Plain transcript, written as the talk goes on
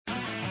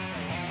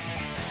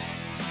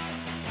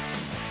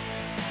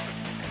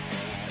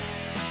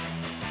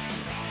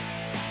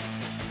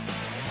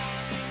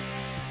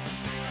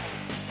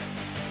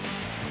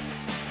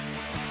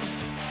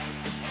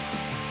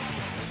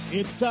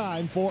It's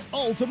time for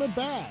Ultimate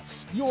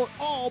Bass, your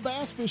all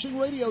bass fishing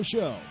radio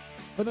show.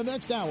 For the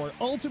next hour,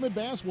 Ultimate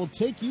Bass will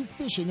take you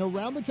fishing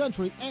around the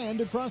country and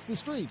across the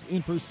street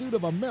in pursuit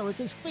of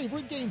America's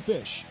favorite game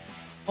fish.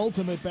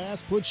 Ultimate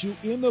Bass puts you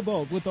in the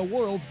boat with the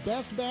world's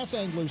best bass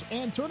anglers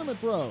and tournament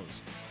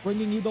pros,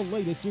 bringing you the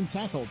latest in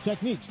tackle,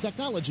 techniques,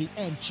 technology,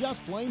 and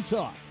just plain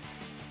talk.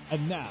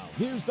 And now,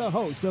 here's the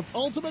host of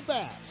Ultimate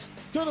Bass,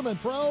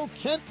 Tournament Pro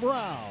Kent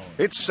Brown.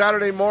 It's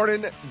Saturday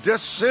morning,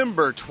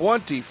 December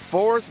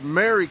 24th.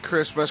 Merry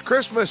Christmas,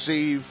 Christmas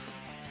Eve.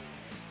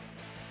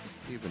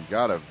 Even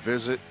got a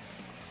visit.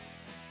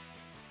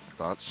 I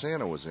thought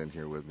Santa was in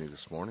here with me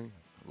this morning.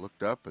 I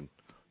looked up, and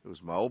it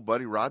was my old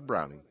buddy Rod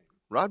Browning.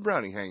 Rod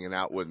Browning hanging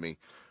out with me.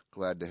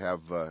 Glad to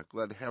have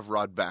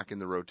Rod back in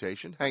the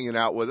rotation, hanging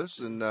out with us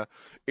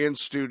in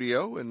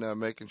studio and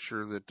making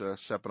sure that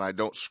Sepp and I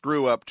don't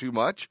screw up too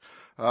much.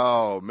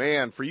 Oh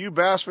man, for you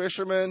bass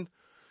fishermen,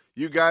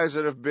 you guys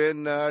that have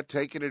been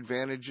taking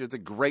advantage of the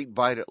great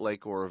bite at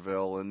Lake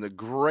Oroville and the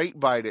great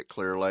bite at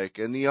Clear Lake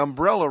and the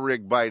umbrella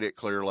rig bite at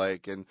Clear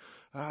Lake and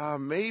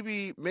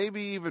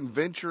maybe even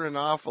venturing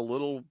off a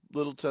little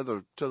to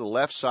the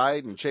left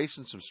side and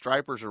chasing some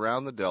stripers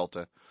around the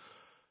Delta.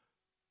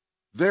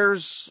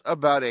 There's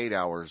about 8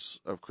 hours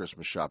of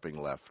Christmas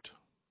shopping left.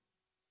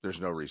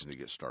 There's no reason to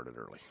get started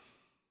early.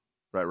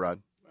 Right,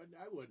 Rod?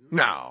 I wouldn't.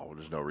 No,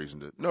 there's no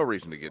reason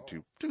to get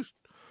too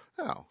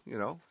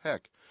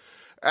heck.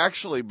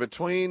 Actually,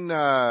 between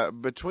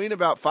about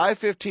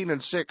 5:15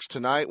 and 6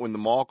 tonight when the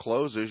mall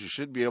closes, you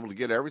should be able to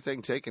get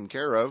everything taken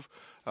care of.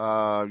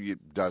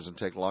 It doesn't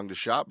take long to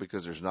shop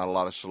because there's not a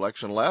lot of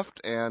selection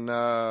left, and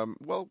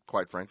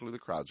quite frankly, the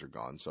crowds are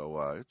gone.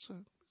 So it's a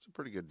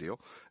pretty good deal.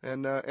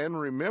 And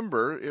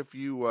remember, if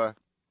you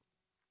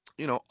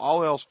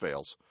all else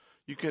fails,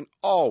 you can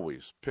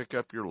always pick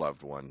up your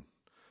loved one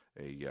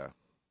a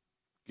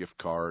gift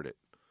card at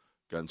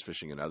Guns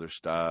Fishing and Other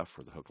Stuff,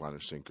 or the Hook, Line,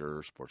 and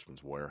Sinker,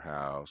 Sportsman's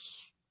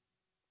Warehouse,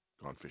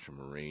 Gone Fishing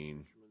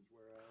Marine.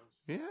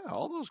 Yeah,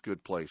 all those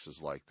good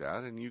places like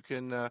that. And you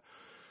can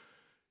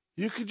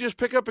just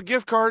pick up a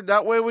gift card.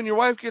 That way, when your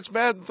wife gets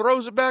mad and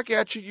throws it back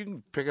at you, you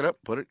can pick it up,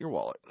 put it in your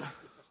wallet.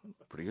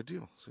 Pretty good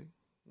deal. See,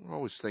 we're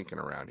always thinking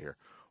around here.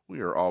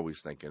 We are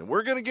always thinking.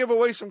 We're going to give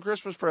away some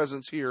Christmas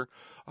presents here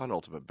on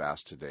Ultimate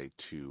Bass today,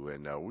 too.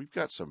 And we've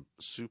got some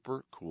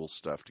super cool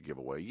stuff to give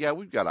away. Yeah,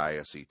 we've got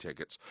ISE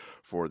tickets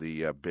for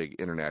the big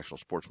International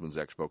Sportsman's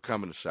Expo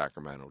coming to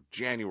Sacramento,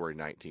 January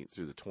 19th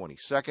through the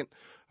 22nd.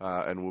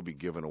 And we'll be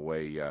giving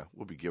away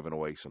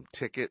some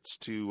tickets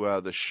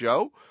to the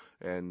show.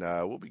 And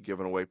we'll be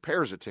giving away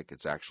pairs of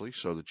tickets, actually,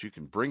 so that you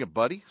can bring a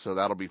buddy. So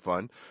that'll be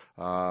fun.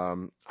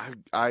 I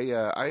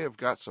have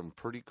got some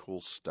pretty cool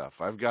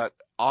stuff. I've got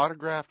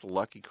autographed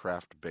Lucky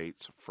Craft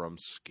baits from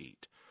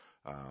Skeet.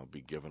 I'll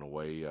be giving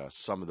away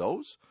some of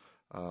those.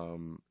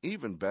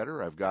 Even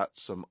better, I've got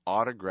some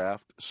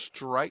autographed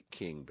Strike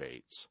King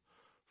baits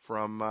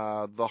from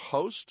the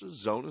host of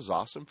Zona's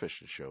Awesome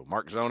Fishing Show,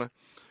 Mark Zona.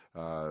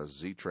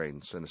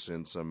 Z-Train sent us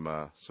in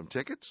some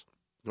tickets,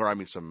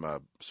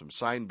 some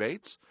signed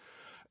baits.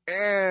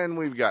 And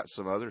we've got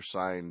some other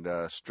signed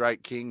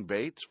Strike King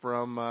baits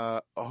from,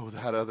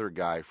 that other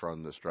guy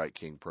from the Strike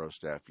King Pro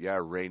Staff. Yeah,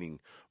 reigning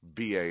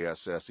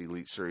BASS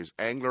Elite Series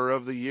Angler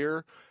of the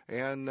Year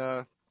and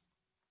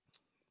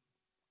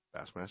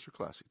Bassmaster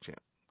Classic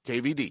champ,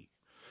 KVD,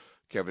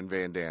 Kevin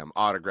Van Dam,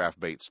 autograph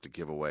baits to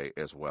give away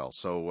as well.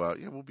 So,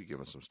 we'll be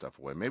giving some stuff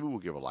away. Maybe we'll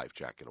give a life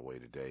jacket away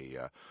today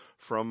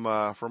from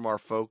our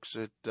folks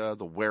at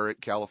the Wear It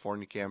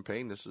California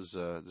campaign. This is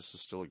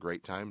still a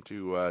great time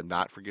to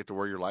not forget to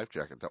wear your life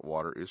jacket. That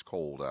water is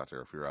cold out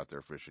there. If you're out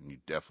there fishing, you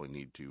definitely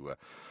need to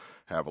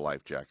have a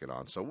life jacket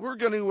on. So we're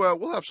going to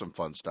we'll have some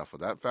fun stuff with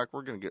that. In fact,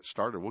 we're going to get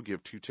started. We'll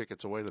give 2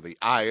 tickets away to the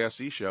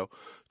ISE show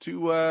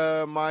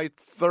to my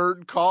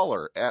third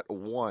caller at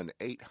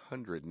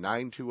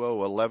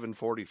 1-800-920-1140,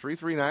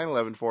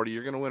 339-1140.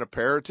 You're going to win a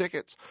pair of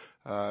tickets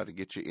to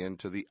get you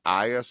into the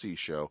ISE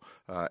show,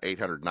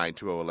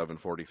 800-920-1140,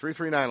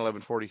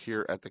 339-1140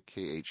 here at the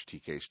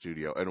KHTK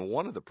studio. And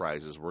one of the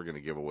prizes we're going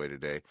to give away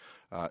today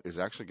is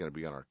actually going to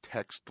be on our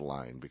text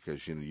line,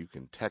 because you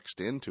can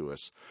text into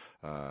us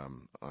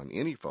on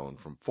any phone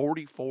from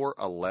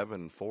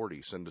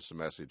 441140. Send us a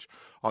message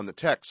on the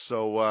text.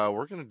 So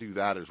we're going to do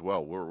that as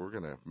well. We're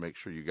going to make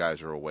sure you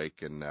guys are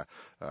awake and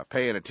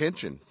paying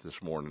attention this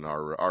morning,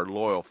 our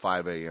loyal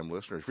 5 a.m.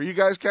 listeners. For you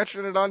guys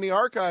catching it on the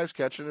archives,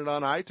 catching it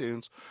on iTunes,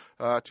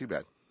 too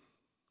bad.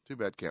 Too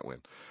bad, can't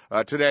win.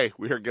 Today,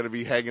 we are going to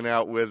be hanging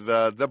out with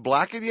the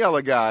black and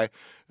yellow guy.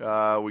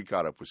 We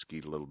caught up with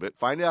Skeet a little bit.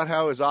 Find out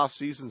how his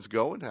off-season's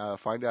going.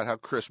 Find out how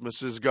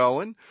Christmas is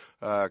going.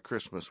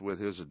 Christmas with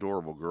his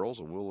adorable girls.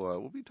 And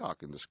we'll be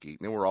talking to Skeet.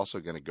 And then we're also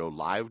going to go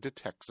live to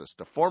Texas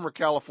to former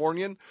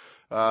Californian,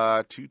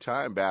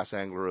 2-time Bass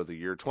Angler of the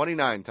Year,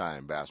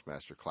 29-time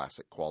Bassmaster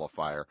Classic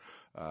qualifier,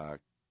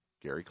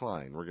 Gary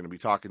Klein. We're going to be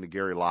talking to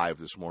Gary live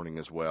this morning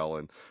as well,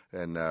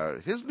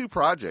 and his new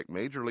project,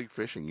 Major League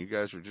Fishing. You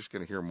guys are just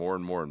going to hear more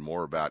and more and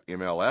more about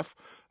MLF,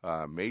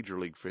 Major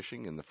League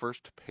Fishing, and the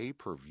first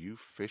pay-per-view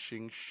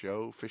fishing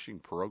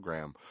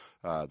program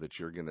that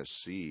you're going to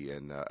see,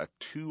 and a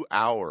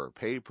 2-hour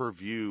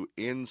pay-per-view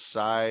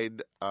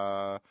inside.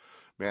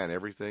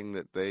 Everything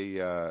that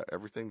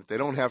they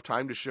don't have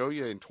time to show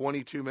you in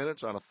 22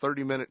 minutes on a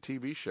 30-minute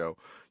TV show,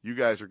 you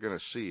guys are going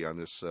to see on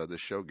this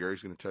show.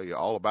 Gary's going to tell you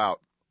all about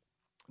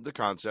the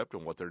concept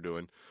and what they're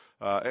doing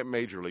at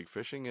Major League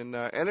Fishing, and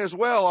as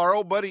well, our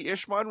old buddy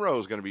Ish Monroe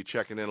is going to be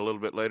checking in a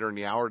little bit later in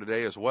the hour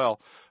today as well.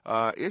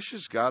 Ish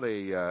has got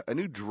a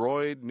new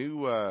Droid,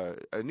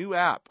 a new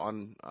app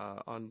on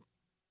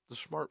the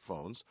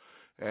smartphones.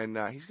 And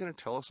he's going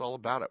to tell us all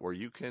about it, where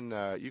you can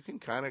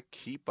kind of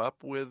keep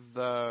up with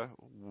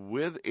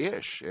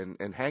Ish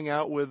and hang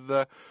out with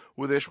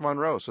Ish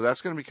Monroe. So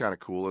that's going to be kind of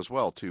cool as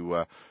well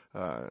to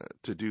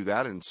do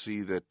that and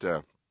see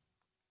that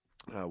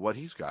what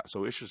he's got.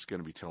 So Ish is going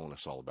to be telling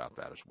us all about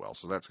that as well.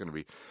 So that's going to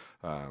be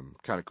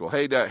kind of cool.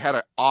 Hey, had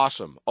an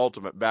awesome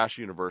Ultimate Bass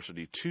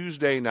University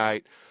Tuesday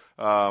night.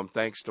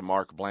 Thanks to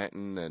Mark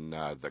Blanton and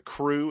the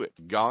crew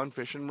at Gone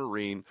Fishing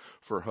Marine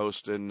for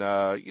hosting,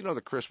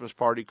 the Christmas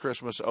party,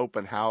 Christmas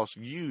open house,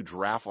 huge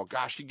raffle.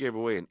 Gosh, he gave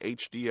away an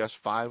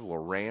HDS5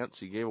 Lowrance.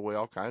 He gave away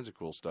all kinds of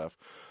cool stuff.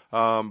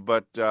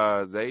 But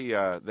they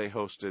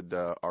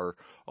hosted our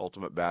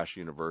Ultimate Bass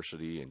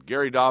University, and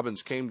Gary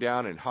Dobbins came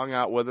down and hung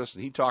out with us,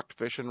 and he talked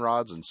fishing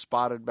rods and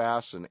spotted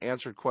bass and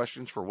answered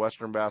questions for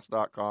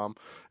westernbass.com,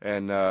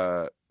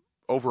 and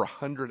over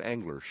 100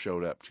 anglers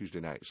showed up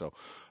Tuesday night. So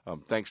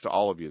thanks to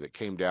all of you that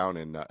came down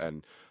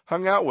and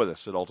hung out with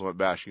us at Ultimate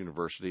Bass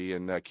University.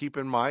 And keep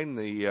in mind,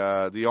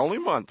 the only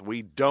month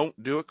we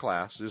don't do a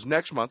class is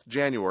next month,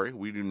 January.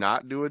 We do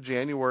not do a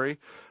January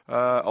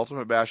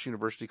Ultimate Bass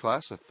University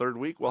class, the third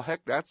week. Well,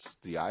 heck, that's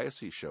the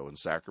ISE show in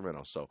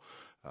Sacramento. So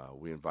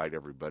we invite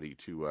everybody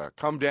to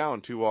come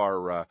down to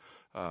our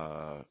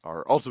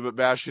Ultimate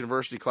Bass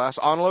University class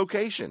on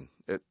location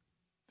at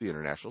the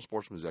International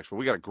Sportsman's Expo.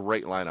 We got a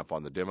great lineup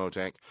on the demo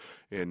tank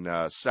in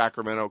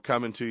Sacramento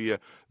coming to you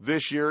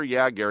this year.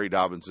 Yeah, Gary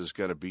Dobbins is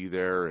going to be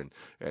there, and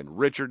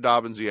Richard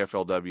Dobbins, the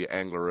FLW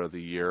Angler of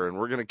the Year, and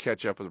we're going to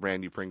catch up with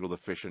Randy Pringle, the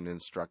fishing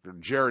instructor,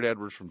 Jared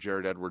Edwards from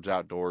Jared Edwards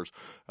Outdoors.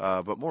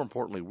 But more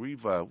importantly,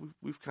 we've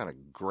kind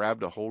of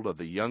grabbed a hold of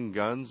the young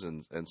guns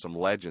and some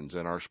legends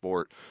in our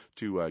sport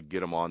to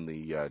get them on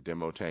the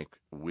demo tank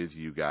with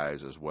you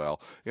guys as well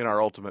in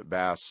our Ultimate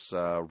Bass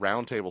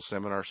Roundtable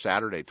Seminar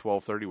Saturday,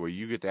 12:30, where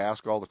you get to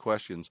ask all the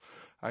questions.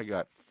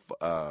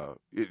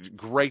 It's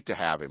great to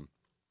have him.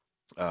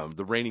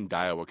 The reigning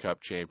Iowa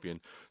Cup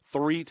champion,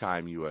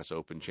 3-time U.S.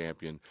 Open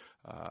champion,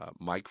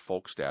 Mike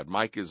Folkstad.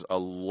 Mike is a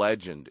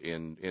legend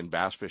in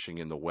bass fishing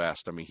in the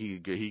West. I mean,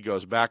 he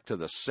goes back to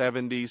the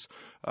 70s.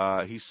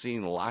 He's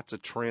seen lots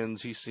of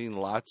trends. He's seen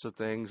lots of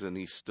things, and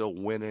he's still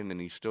winning,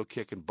 and he's still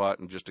kicking butt,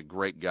 and just a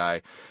great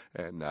guy.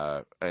 And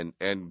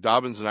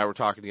Dobbins and I were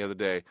talking the other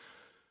day.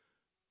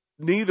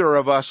 Neither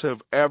of us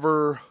have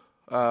ever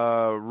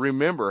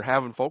remember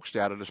having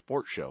Folkstad at a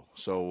sports show.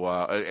 So,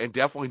 and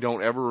definitely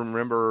don't ever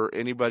remember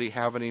anybody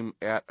having him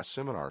at a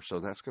seminar. So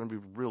that's going to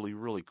be really,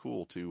 really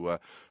cool to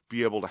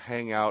be able to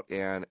hang out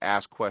and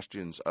ask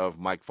questions of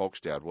Mike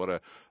Folkstad. What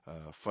a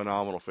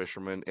phenomenal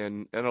fisherman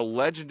and a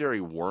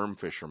legendary worm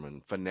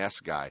fisherman,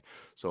 finesse guy.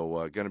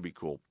 So, going to be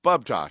cool.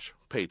 Bub Tosh,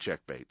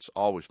 Paycheck Baits.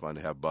 Always fun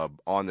to have Bub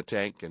on the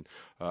tank, and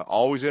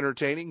always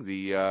entertaining.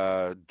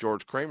 The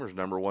George Kramer's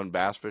 #1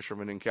 bass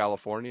fisherman in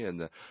California, and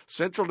the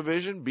Central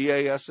Division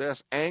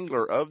BASS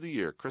Angler of the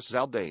Year, Chris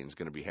Zaldane, is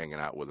going to be hanging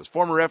out with us.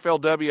 Former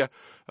FLW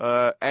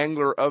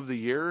Angler of the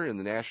Year in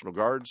the National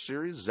Guard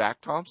Series, Zach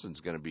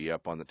Thompson's going to be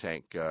up on the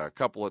tank a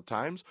couple of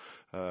times.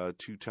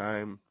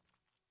 Two-time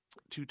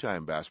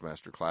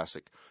Bassmaster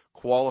Classic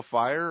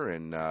qualifier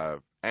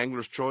and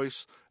Angler's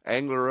Choice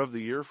Angler of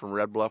the Year from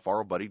Red Bluff,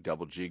 our buddy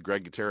Double G,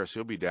 Greg Gutierrez.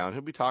 He'll be down.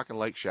 He'll be talking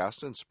Lake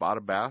Shasta and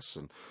spotted bass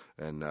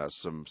and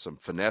some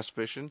finesse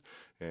fishing.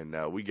 And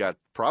we got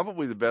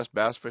probably the best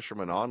bass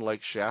fisherman on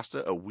Lake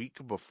Shasta a week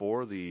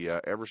before the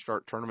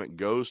EverStart tournament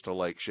goes to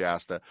Lake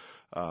Shasta.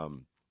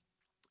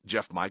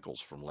 Jeff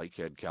Michaels from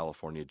Lakehead,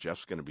 California.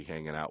 Jeff's going to be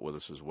hanging out with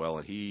us as well,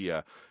 and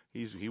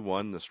he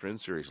won the Stren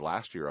Series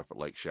last year up at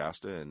Lake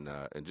Shasta,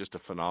 and just a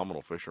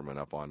phenomenal fisherman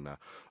up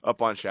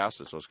on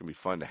Shasta. So it's going to be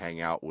fun to hang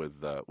out with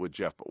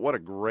Jeff. But what a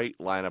great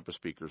lineup of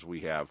speakers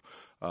we have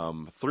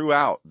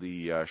throughout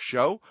the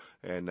show,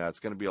 and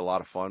it's going to be a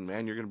lot of fun,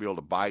 man. You're going to be able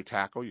to buy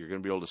tackle. You're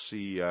going to be able to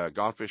see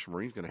Gone Fishing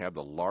Marine's going to have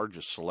the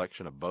largest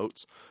selection of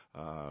boats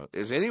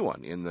as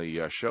anyone in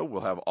the show.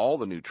 We'll have all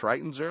the new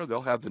Tritons there.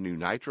 They'll have the new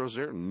Nitros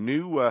there,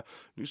 new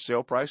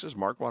sale prices.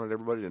 Mark wanted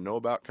everybody to know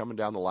about coming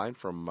down the line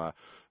from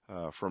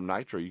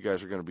Nitro. You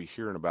guys are going to be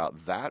hearing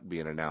about that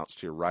being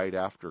announced here right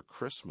after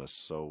Christmas.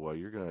 So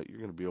you're going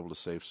to be able to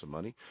save some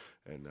money,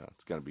 and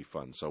it's going to be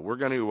fun. So we're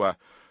going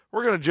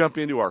to jump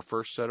into our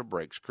first set of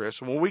breaks,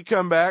 Chris. And when we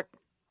come back,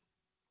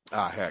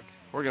 we're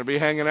going to be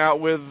hanging out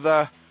with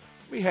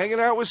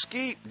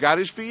Skeet. Got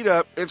his feet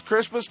up. It's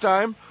Christmas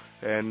time.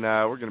 and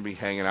we're going to be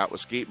hanging out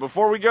with Skeet.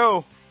 Before we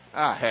go,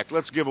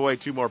 let's give away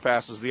 2 more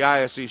passes. The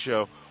ISE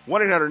show,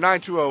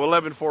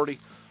 1-800-920-1140.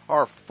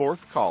 Our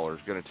 4th caller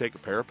is going to take a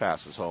pair of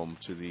passes home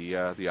to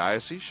the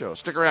ISE show.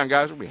 Stick around,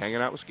 guys. We'll be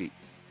hanging out with Skeet.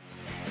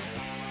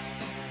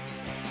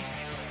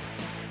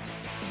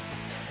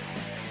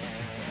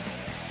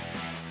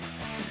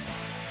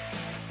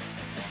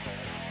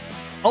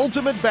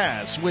 Ultimate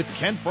Bass with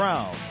Kent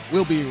Brown.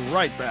 We'll be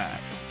right back.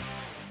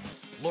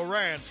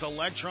 Lowrance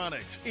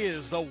Electronics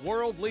is the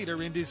world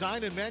leader in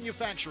design and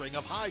manufacturing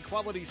of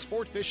high-quality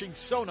sport fishing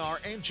sonar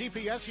and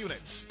GPS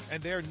units.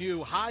 And their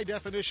new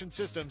high-definition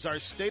systems are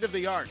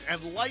state-of-the-art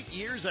and light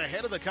years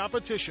ahead of the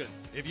competition.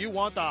 If you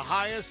want the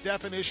highest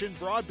definition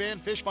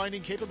broadband fish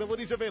finding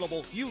capabilities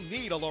available, you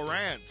need a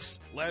Lowrance.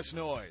 Less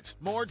noise,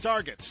 more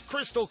targets,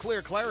 crystal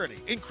clear clarity,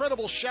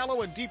 incredible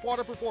shallow and deep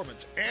water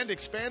performance, and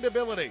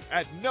expandability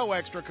at no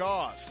extra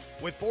cost.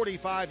 With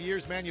 45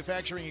 years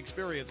manufacturing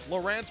experience,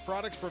 Lowrance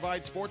products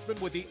provide sportsmen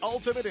with the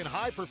ultimate in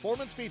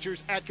high-performance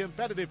features at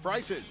competitive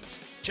prices.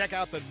 Check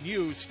out the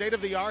new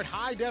state-of-the-art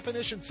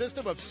high-definition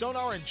system of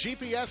sonar and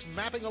GPS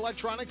mapping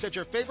electronics at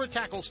your favorite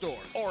tackle store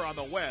or on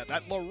the web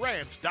at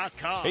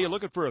Lowrance.com. Hey, you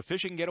looking for a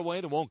fishing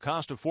getaway that won't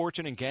cost a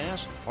fortune in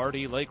gas?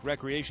 Pardee Lake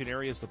Recreation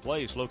Area is the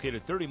place,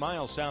 located 30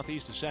 miles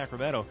southeast of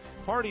Sacramento.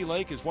 Pardee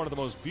Lake is one of the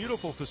most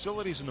beautiful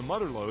facilities in the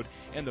Motherlode,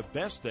 and the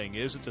best thing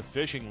is it's a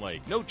fishing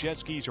lake. No jet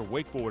skis or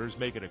wakeboarders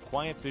make it a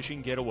quiet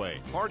fishing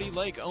getaway. Pardee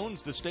Lake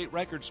owns the state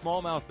record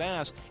smallmouth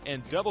bass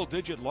and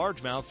double-digit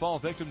largemouth fall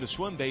victim to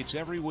swim baits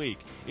every week.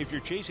 If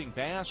you're chasing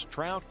bass,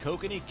 trout,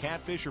 kokanee,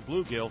 catfish, or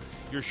bluegill,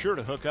 you're sure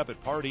to hook up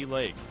at Pardee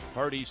Lake.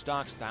 Pardee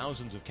stocks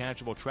thousands of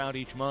catchable trout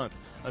each month.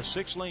 A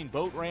 6-lane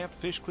boat ramp,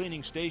 fish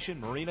cleaning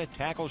station, marina,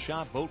 tackle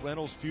shop, boat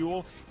rentals,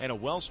 fuel, and a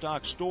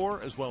well-stocked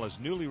store, as well as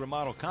newly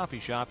remodeled coffee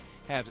shop,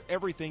 has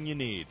everything you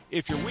need.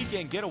 If your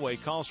weekend getaway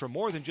calls for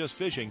more than just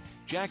fishing,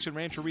 Jackson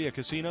Rancheria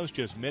Casino's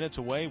just minutes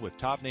away with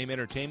top-name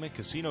entertainment,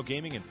 casino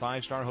gaming, and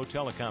 5-star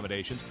hotel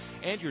accommodations.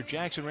 And your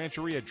Jackson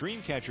Rancheria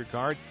Dreamcatcher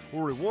card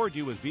will reward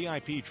you with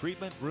VIP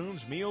treatment,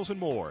 rooms, meals, and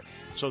more.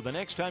 So the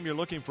next time you're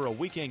looking for a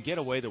weekend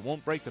getaway that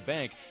won't break the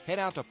bank, head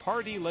out to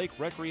Pardee Lake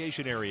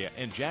Recreation Area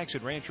and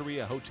Jackson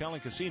Rancheria Hotel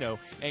and Casino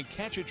and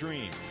catch a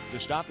dream. To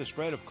stop the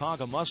spread of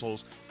quagga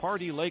mussels,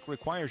 Pardee Lake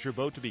requires your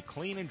boat to be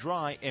clean and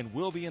dry and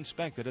will be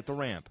inspected at the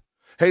ramp.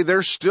 Hey,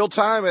 there's still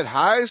time at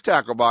High's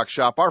Tackle Box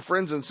Shop, our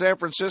friends in San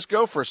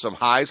Francisco, for some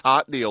High's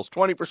hot deals.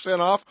 20%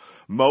 off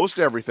most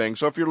everything.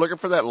 So if you're looking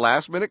for that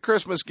last-minute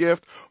Christmas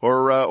gift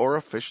or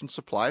a fishing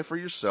supply for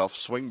yourself,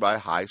 swing by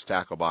High's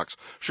Tackle Box.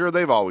 Sure,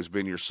 they've always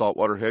been your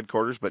saltwater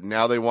headquarters, but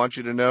now they want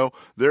you to know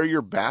they're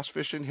your bass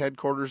fishing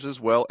headquarters as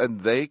well, and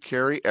they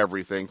carry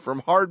everything from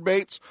hard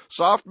baits,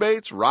 soft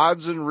baits,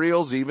 rods and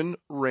reels, even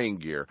rain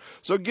gear.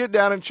 So get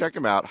down and check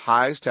them out,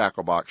 High's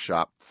Tackle Box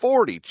Shop.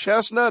 40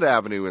 Chestnut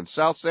Avenue in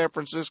South San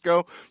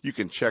Francisco. You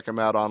can check them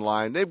out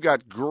online. They've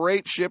got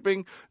great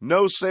shipping,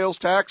 no sales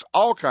tax,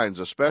 all kinds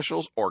of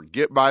specials, or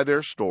get by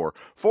their store.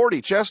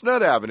 40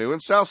 Chestnut Avenue in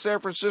South San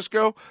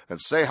Francisco,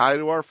 and say hi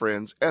to our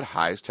friends at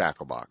High's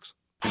Tackle Box.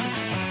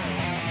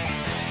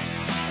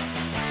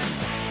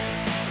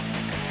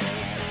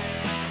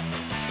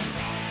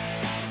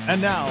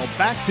 And now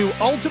back to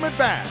Ultimate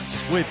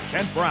Bass with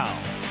Kent Brown.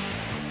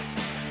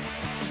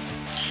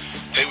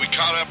 Hey, we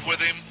caught up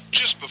with him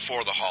just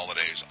before the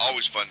holidays.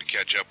 Always fun to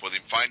catch up with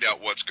him, find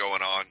out what's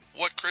going on,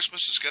 what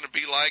Christmas is going to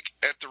be like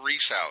at the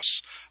Reese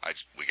house.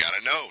 We got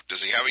to know,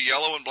 does he have a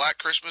yellow and black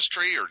Christmas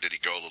tree, or did he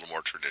go a little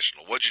more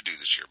traditional? What'd you do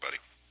this year, buddy?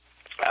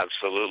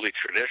 Absolutely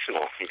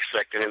traditional.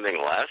 Expect anything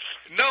less?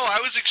 No, I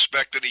was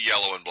expecting a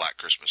yellow and black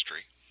Christmas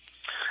tree.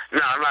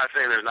 No, I'm not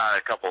saying there's not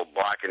a couple of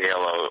black and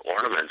yellow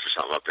ornaments or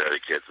something up there the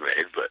kids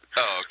made, but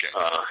okay.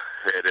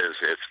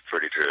 It's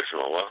pretty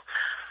traditional. Well,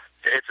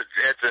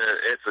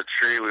 it's a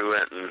tree we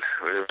went and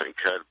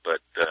cut,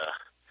 but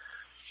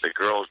the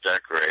girls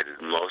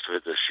decorated most of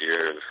it this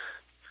year.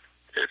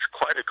 It's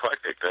quite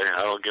eclectic.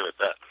 I'll give it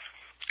that.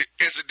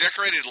 Is it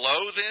decorated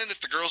low then? If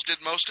the girls did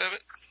most of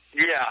it?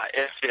 Yeah,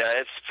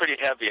 it's pretty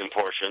heavy in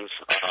portions.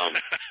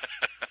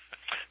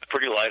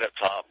 Pretty light up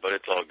top, but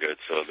it's all good.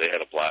 So they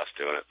had a blast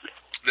doing it.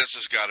 This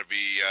has got to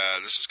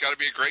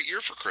be a great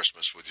year for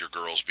Christmas with your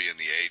girls being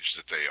the age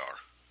that they are.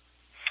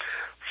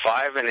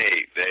 5 and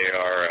 8, they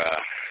are.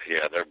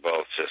 They're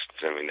both just.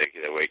 I mean,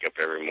 they wake up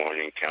every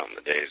morning counting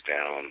the days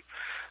down.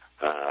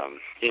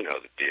 You know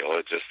the deal.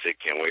 It just they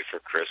can't wait for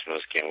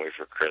Christmas. Can't wait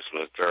for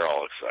Christmas. They're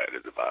all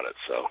excited about it.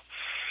 So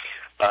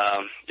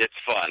it's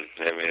fun.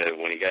 I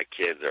mean, when you got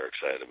kids, they're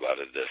excited about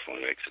it. It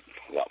definitely makes it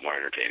a lot more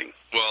entertaining.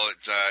 Well,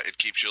 it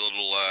keeps you a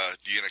little.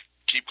 You gonna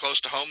keep close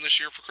to home this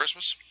year for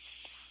Christmas?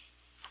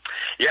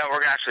 Yeah,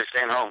 we're actually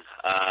staying home.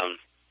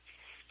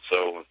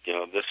 So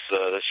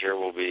this year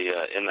we'll be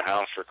in the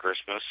house for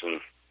Christmas, and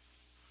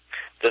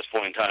at this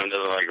point in time, it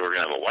doesn't look like we're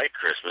gonna have a white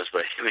Christmas,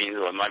 but I mean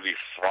it might be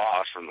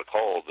frost from the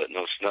cold, but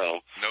no snow.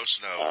 No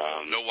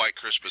snow. No white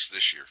Christmas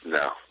this year.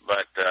 No,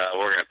 but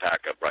we're gonna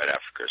pack up right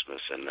after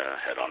Christmas and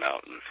head on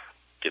out and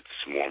get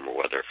some warmer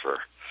weather for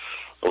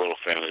a little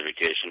family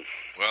vacation.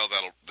 Well,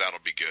 that'll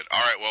be good. All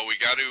right. Well, we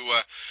got to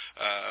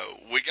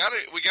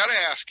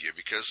ask you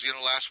because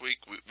last week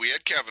we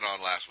had Kevin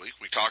on last week.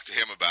 We talked to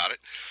him about it,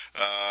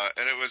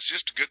 and it was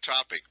just a good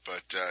topic.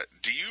 But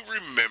do you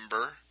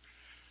remember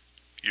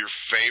your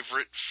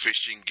favorite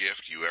fishing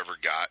gift you ever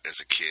got as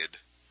a kid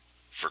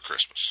for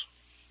Christmas?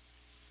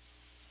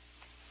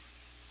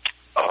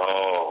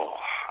 Oh,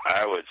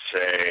 I would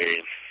say,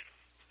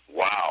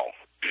 wow.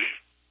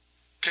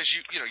 Because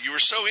you were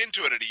so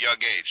into it at a young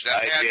age.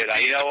 That I did.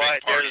 You know what?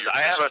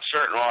 I have a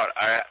certain rod.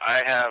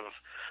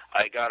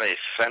 I got a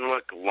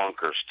Fenwick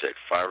lunker stick,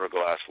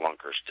 fiberglass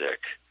lunker stick.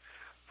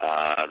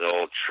 The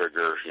old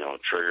trigger,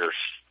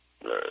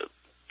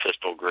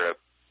 pistol grip.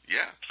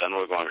 Yeah.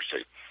 Fenwick lunker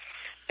stick.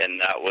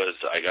 And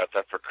I got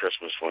that for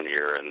Christmas one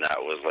year, and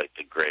that was like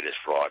the greatest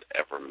rod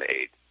ever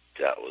made.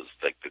 That was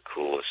like the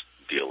coolest,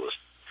 dealest.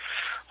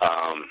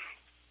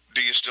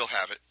 Do you still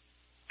have it?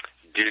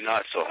 Do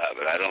not still have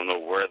it. I don't know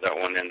where that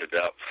one ended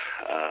up,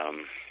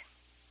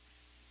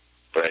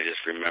 but I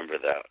just remember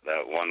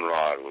that one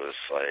rod was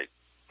like,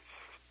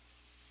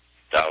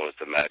 that was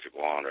the magic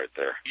wand right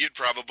there. You'd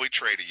probably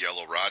trade a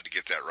yellow rod to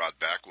get that rod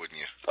back, wouldn't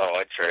you? Oh,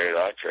 I'd trade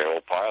a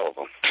whole pile of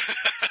them.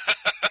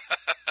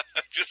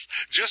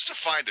 Just to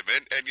find them,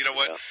 and you know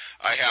what? Yeah.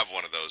 I have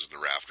one of those in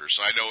the rafters,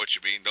 so I know what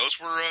you mean. Those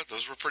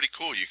were pretty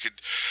cool. You could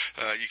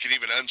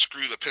even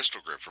unscrew the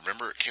pistol grip.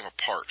 Remember, it came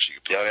apart, so you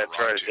could put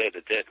that's right.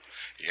 It did.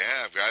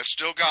 Yeah, I've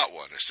still got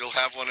one. I still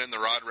have one in the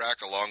rod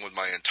rack, along with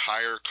my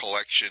entire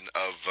collection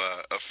of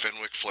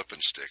Fenwick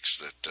flipping sticks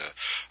that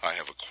I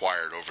have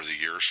acquired over the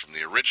years, from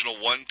the original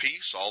one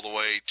piece all the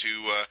way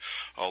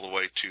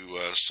to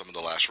some of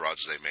the last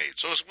rods they made.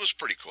 So it was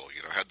pretty cool.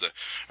 I had the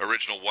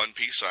original one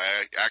piece.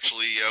 I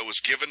actually was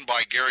given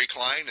by Gary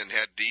Klein and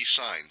had D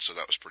signed, so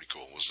that was pretty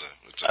cool.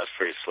 That's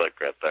pretty slick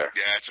right there.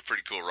 Yeah, it's a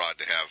pretty cool rod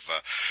to have.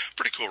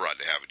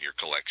 In your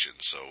collection.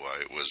 So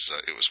it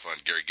was fun.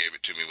 Gary gave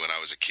it to me when I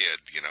was a kid,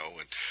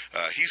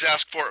 and he's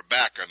asked for it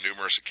back on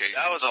numerous occasions.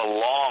 That was a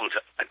long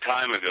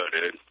time ago,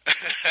 dude.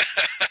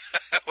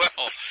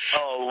 Well,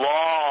 a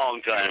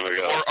long time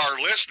ago. For our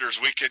listeners,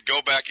 we could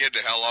go back into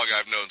how long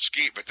I've known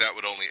Skeet, but that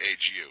would only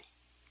age you.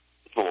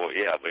 Well,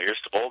 yeah, but you're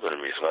still older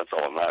than me, so that's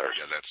all that matters.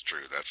 Yeah, that's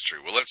true.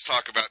 Well, let's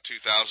talk about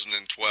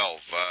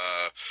 2012.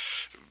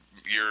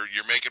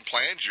 You're making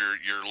plans.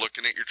 You're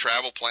looking at your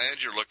travel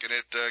plans. You're looking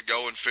at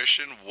going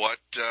fishing. What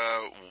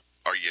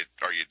are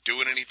you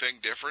doing anything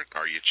different?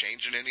 Are you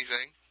changing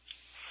anything?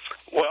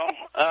 Well,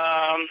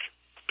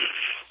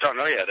 don't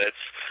know yet.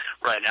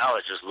 Right now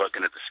it's just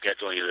looking at the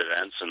scheduling of the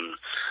events, and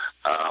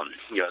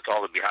it's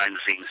all the behind the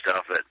scenes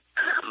stuff that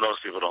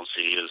most people don't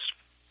see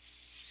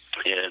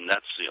and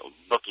that's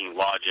booking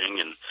lodging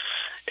and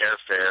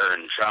airfare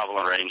and travel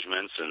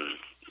arrangements and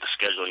the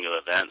scheduling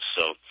of events.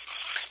 So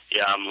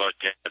yeah, I'm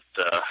looking at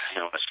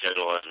my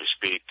schedule as we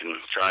speak and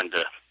trying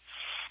to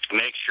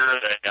make sure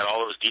that I got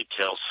all those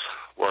details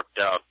worked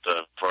out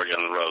before I get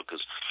on the road,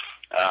 because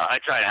I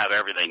try to have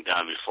everything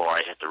done before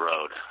I hit the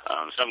road.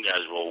 Some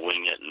guys will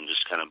wing it and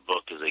just kind of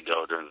book as they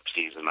go during the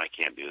season. I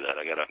can't do that.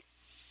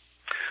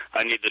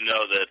 I need to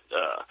know that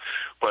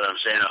whether I'm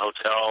staying in a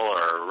hotel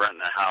or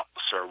renting a house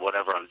or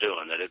whatever I'm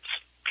doing, that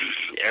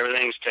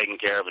everything's taken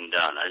care of and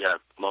done. I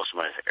got most of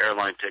my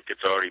airline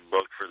tickets already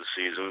booked for the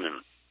season,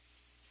 and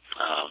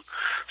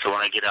so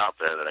when I get out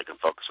there, that I can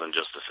focus on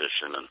just the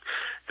fishing and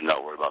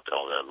not worry about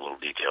all the little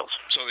details.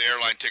 So the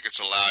airline tickets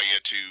allow you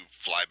to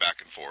fly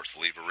back and forth,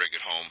 leave a rig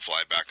at home,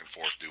 fly back and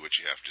forth, do what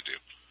you have to do.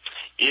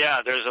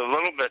 Yeah, there's a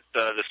little bit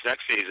this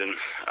next season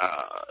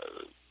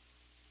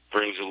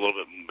brings a little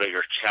bit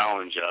bigger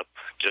challenge up,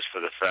 just for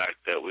the fact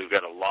that we've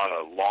got a lot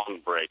of long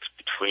breaks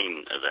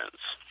between events,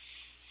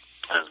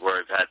 as where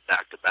we've had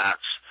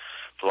back-to-backs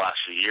for the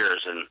last few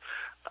years, and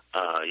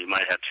you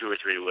might have 2 or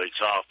 3 weeks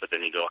off, but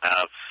then you go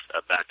have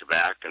a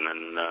back-to-back and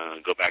then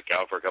go back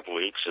out for a couple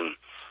of weeks. And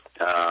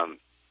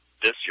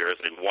this year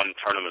it's like one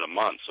tournament a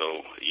month,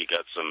 so you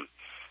got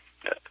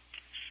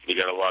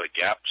a lot of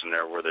gaps in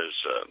there where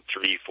there's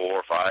 3,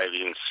 4, 5,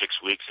 even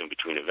 6 weeks in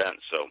between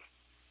events. So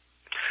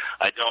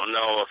I don't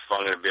know if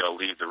I'm going to be able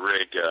to leave the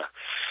rig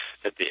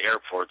at the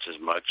airports as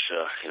much,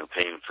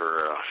 paying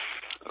for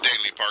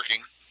daily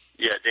parking.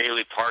 Yeah,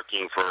 daily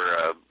parking for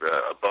a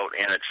boat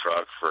and a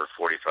truck for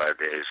 45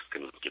 days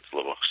gets a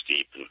little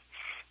steep. And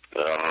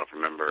I don't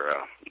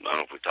know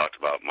if we talked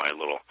about my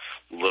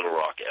Little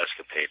Rock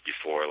escapade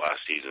before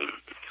last season.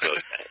 So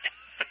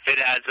it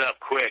adds up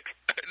quick.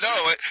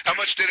 No, how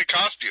much did it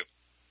cost you?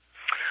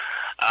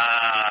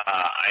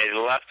 I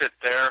left it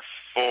there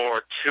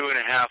for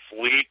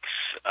 2.5 weeks.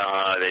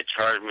 They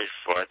charged me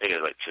for, I think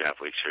it was like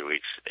 2.5 weeks, 3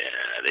 weeks.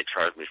 They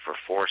charged me for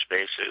 4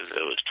 spaces.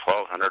 It was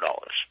 $1,200.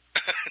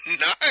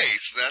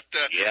 Nice.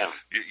 Yeah.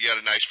 You had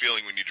a nice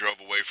feeling when you drove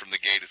away from the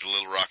gate at the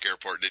Little Rock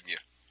Airport, didn't you?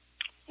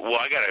 Well,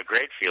 I got a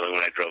great feeling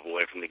when I drove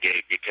away from the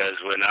gate, because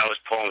when I was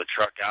pulling the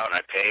truck out and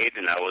I paid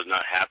and I was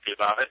not happy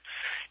about it,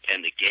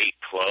 and the gate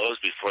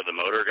closed before the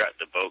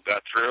boat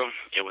got through,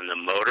 and when the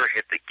motor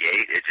hit the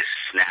gate, it just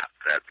snapped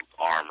that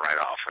arm right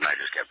off, and I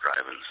just kept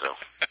driving. So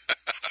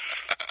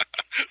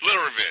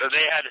little revenge. So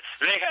they had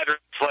to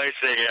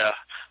replace a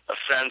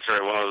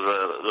sensor, one of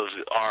those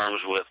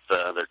arms with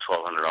their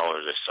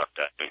 $1,200 they sucked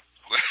at me.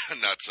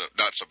 Not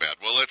so bad.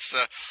 Well, let's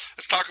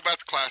talk about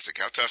the Classic.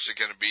 How tough is it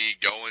going to be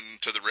going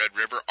to the Red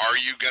River? Are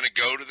you going to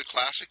go to the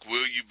Classic?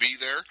 Will you be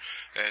there?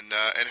 And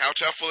how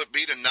tough will it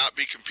be to not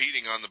be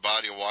competing on the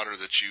body of water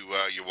that you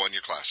won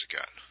your Classic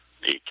at?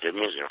 Are you kidding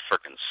me? It's going to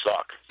frickin'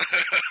 suck.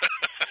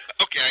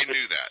 Okay, I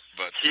knew that,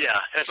 but yeah,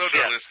 so do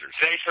listeners.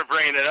 Thanks for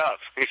bringing it up.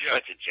 You're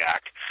such a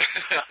jack.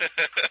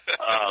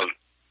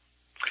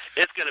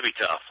 It's going to be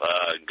tough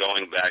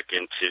going back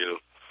into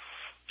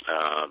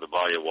the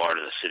body of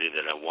water, the city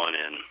that I won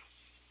in.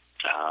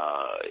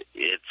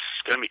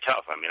 It's going to be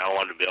tough. I mean, I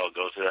wanted to be able to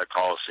go through that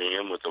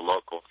Coliseum with the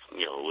local,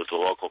 with the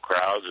local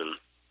crowds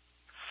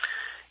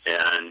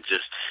and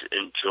just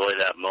enjoy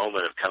that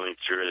moment of coming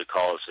through the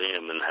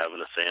Coliseum and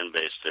having a fan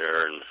base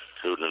there and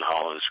hooting and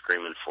hollering and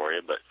screaming for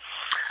you. But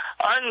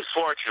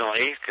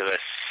unfortunately, because I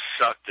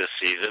sucked this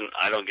season,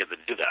 I don't get to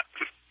do that.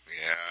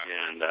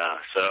 Yeah. And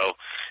so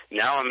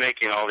now I'm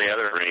making all the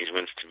other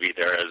arrangements to be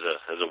there as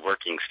a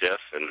working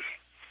stiff and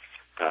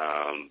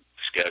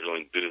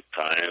scheduling booth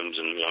times,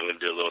 and I'm going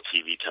to do a little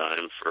TV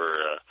time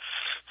for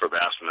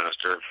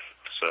Bassmaster.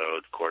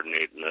 So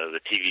coordinating the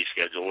TV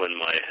schedule and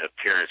my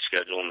appearance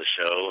schedule in the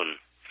show,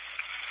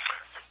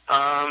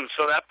 and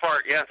so that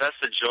part, that's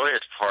the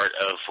joyous part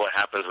of what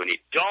happens when you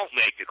don't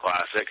make the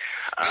Classic.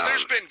 Now,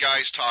 there's been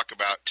guys talk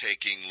about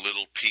taking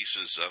little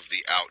pieces of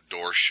the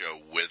outdoor show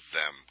with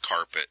them,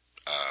 carpet,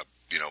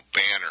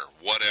 banner,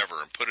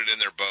 whatever, and put it in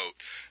their boat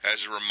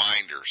as a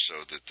reminder so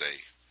that they,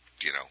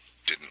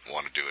 didn't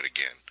want to do it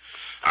again.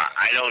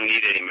 I don't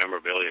need any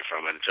memorabilia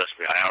from it. Trust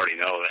me, I already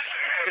know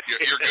that.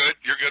 You're good?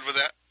 You're good with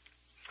that?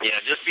 Yeah,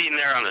 just being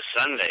there on a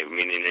Sunday,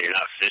 meaning that you're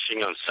not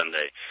fishing on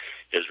Sunday,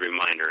 is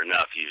reminder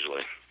enough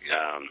usually.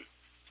 Yeah.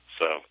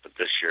 But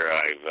this year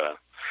I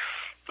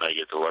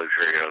get the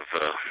luxury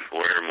of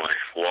wearing my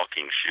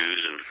walking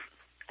shoes and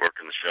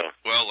working the show.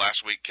 Well,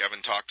 last week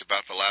Kevin talked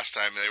about the last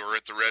time they were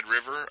at the Red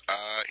River.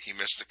 He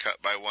missed the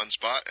cut by one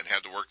spot and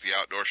had to work the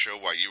outdoor show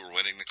while you were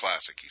winning the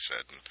Classic, he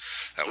said. And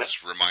that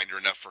was reminder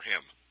enough for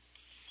him.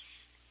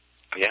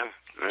 Yeah.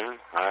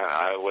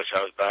 I wish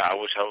I was back. I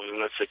wish I was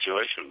in that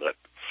situation, but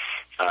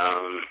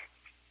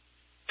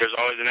there's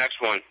always the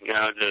next one.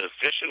 The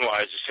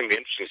fishing-wise, it's going to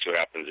be interesting to see what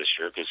happens this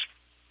year because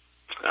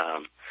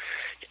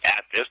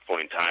at this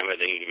point in time, I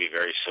think it can be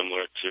very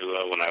similar to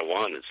when I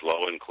won. It's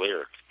low and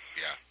clear.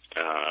 Yeah.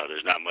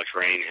 There's not much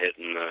rain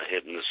hitting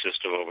the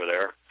system over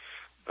there,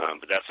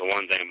 but that's the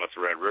one thing about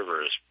the Red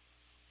River is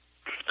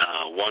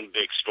one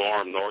big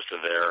storm north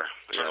of there,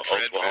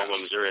 Oklahoma,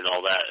 Missouri, and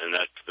all that, and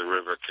that the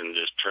river can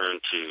just turn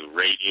to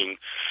raging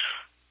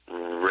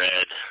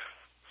red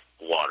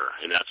water,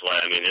 and that's why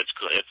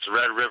it's the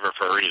Red River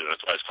for a reason.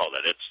 That's why it's called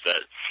that. It's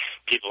that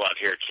people out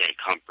here can't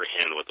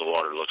comprehend what the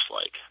water looks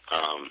like.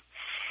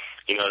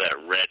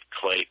 That red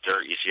clay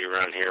dirt you see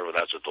around here. Well,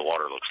 that's what the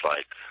water looks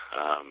like.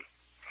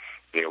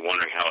 You're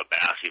wondering how a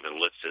bass even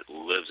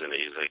lives in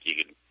it. It's like you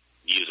could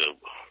use a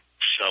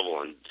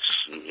shovel and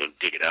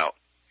dig it out.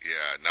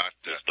 Yeah,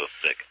 it's so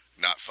thick.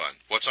 Not fun.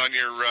 What's on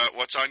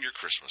your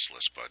Christmas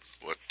list, bud?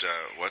 What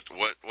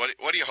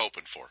are you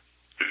hoping for?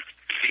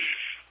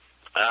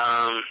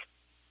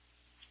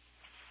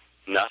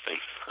 Nothing.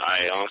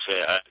 I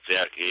honestly,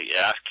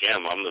 ask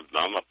him.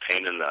 I'm a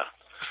pain in the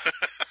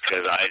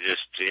because I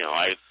just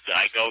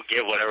I go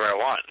get whatever I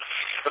want.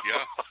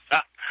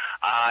 Yeah.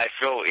 I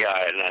feel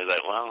and I was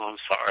like, well, I'm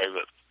sorry,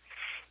 but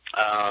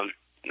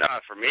no,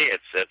 for me,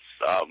 it's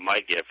my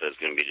gift is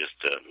going to be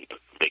just a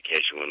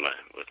vacation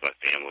with my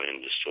family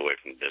and just away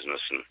from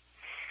business, and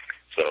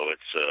so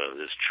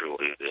it's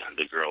truly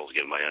the girls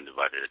get my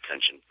undivided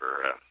attention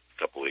for a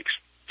couple weeks.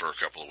 For a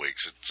couple of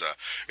weeks,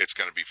 it's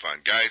going to be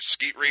fun, guys.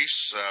 Skeet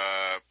Reese,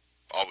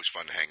 always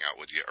fun to hang out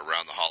with you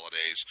around the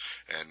holidays,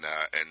 and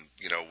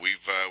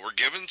we're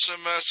giving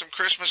some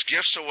Christmas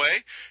gifts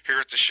away here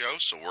at the show,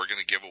 so we're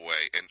going to give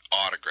away an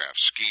autograph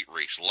Skeet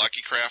Reese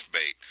Lucky Craft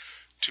Bait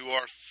to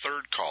our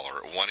third caller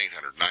at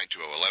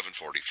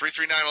 1-800-920-1140,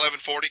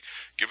 339-1140.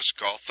 Give us a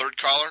call. Third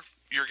caller,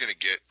 you're going to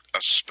get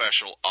a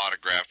special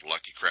autographed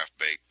Lucky Craft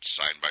Bait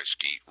signed by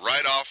Skeet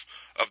right off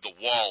of the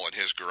wall in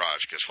his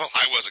garage because,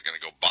 I wasn't going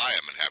to go buy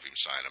him and have him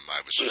sign them.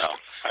 I was just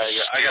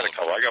I got a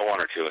couple. I got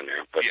one or two in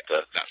there. But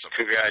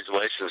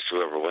congratulations to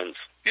whoever wins.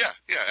 Yeah,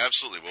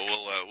 absolutely. Well,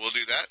 we'll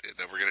do that, and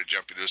then we're going to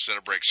jump into a set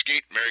of breaks.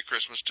 Skeet, Merry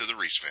Christmas to the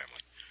Reese family.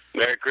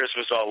 Merry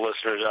Christmas, all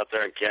listeners out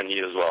there, and Ken,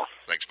 you as well.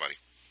 Thanks, buddy.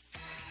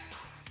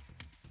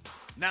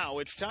 Now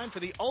it's time for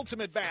the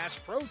Ultimate Bass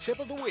Pro Tip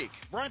of the Week,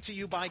 brought to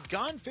you by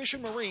Gone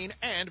Fishing Marine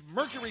and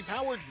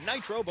Mercury-powered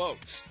Nitro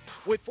Boats.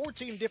 With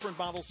 14 different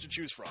models to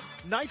choose from,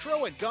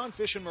 Nitro and Gone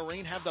Fishing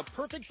Marine have the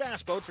perfect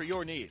bass boat for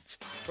your needs.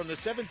 From the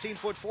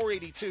 17-foot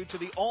 482 to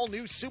the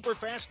all-new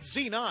super-fast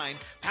Z9,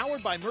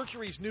 powered by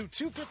Mercury's new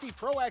 250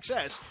 Pro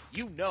XS,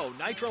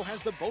 Nitro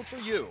has the boat for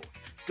you.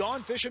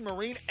 Gone Fishing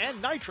Marine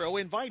and Nitro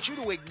invite you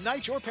to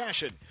ignite your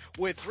passion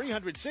with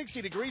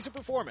 360 degrees of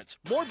performance,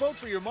 more boat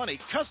for your money,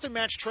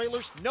 custom-matched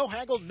trailers, no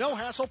haggle, no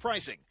hassle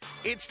pricing.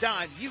 It's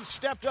time you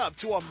stepped up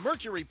to a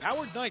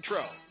Mercury-powered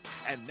Nitro.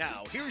 And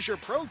now, here's your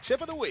pro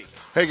tip of the week.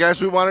 Hey,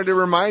 guys, we wanted to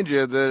remind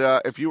you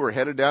that if you were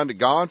headed down to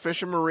Gone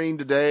Fishing Marine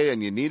today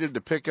and you needed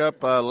to pick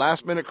up a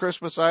last-minute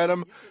Christmas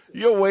item,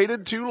 you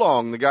waited too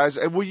long. The guys,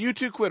 will you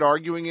two quit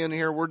arguing in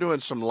here? We're doing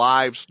some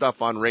live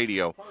stuff on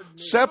radio.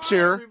 Sep's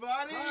here.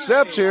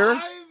 Sep's here.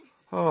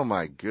 Oh,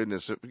 my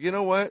goodness. You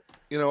know what?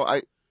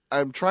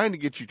 I'm trying to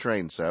get you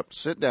trained, Sep.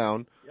 Sit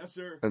down. Yes,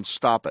 sir. And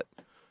stop it.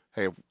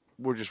 Hey,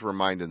 we're just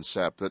reminding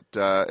Sep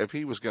that if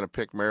he was going to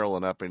pick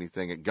Marilyn up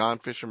anything at Gone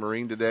Fishing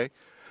Marine today,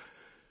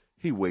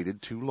 he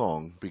waited too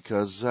long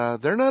because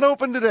they're not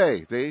open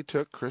today. They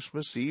took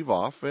Christmas Eve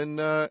off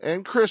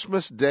and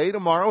Christmas Day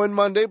tomorrow and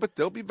Monday, but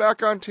they'll be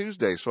back on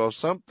Tuesday. So if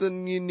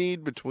something you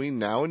need between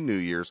now and New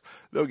Year's,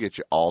 they'll get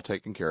you all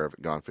taken care of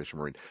at Gone Fishing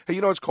Marine. Hey,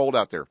 it's cold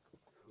out there.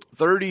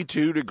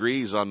 32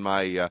 degrees on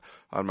my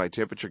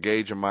temperature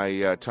gauge on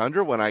my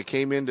Tundra when I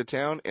came into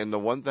town. And the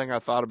one thing I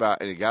thought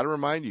about, and you got to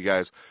remind you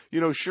guys,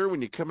 sure,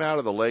 when you come out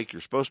of the lake,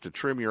 you're supposed to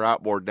trim your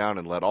outboard down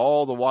and let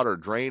all the water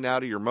drain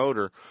out of your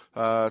motor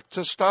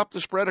to stop the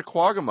spread of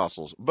quagga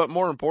mussels. But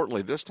more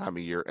importantly, this time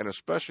of year, and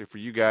especially for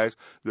you guys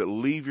that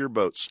leave your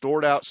boat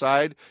stored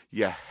outside,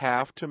 you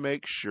have to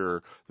make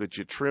sure that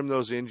you trim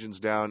those engines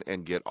down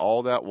and get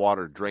all that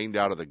water drained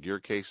out of the gear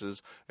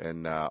cases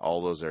and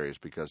all those areas,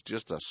 because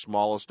just the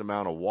smallest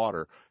amount of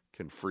water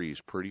can freeze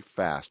pretty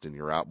fast in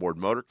your outboard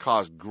motor,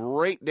 cause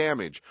great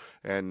damage,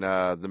 and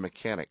the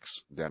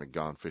mechanics down at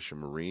Gone Fishing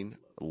Marine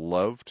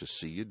love to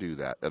see you do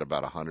that at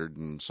about $100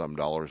 and some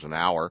an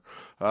hour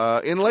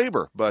in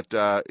labor, but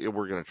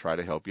we're going to try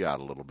to help you out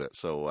a little bit.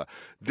 So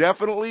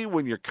definitely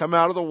when you come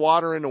out of the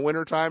water in the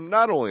wintertime,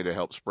 not only to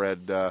help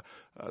spread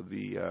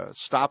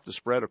stop the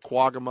spread of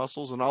quagga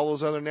mussels and all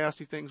those other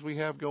nasty things we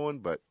have going,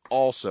 but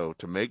also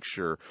to make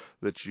sure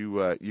that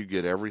you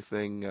get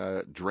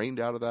everything drained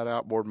out of that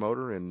outboard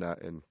motor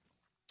and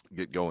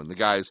get going. The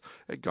guys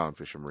at Gone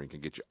Fishing Marine can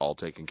get you all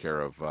taken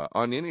care of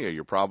on any of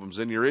your problems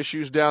and your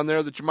issues down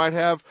there that you might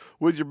have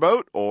with your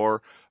boat,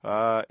 or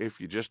if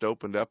you just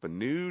opened up a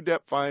new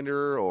depth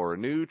finder or a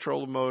new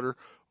trolling motor,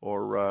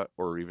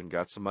 or even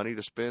got some money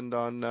to spend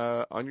on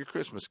your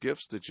Christmas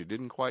gifts that you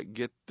didn't quite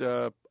get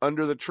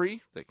under the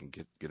tree. They can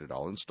get it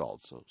all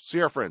installed. So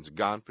see our friends at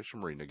Gone Fishing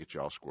Marine to get you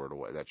all squared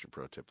away. That's your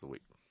pro tip of the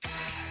week.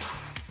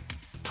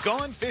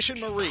 Gone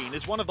Fishing Marine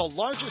is one of the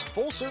largest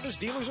full-service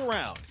dealers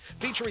around,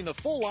 featuring the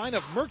full line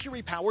of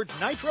Mercury-powered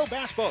Nitro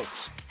bass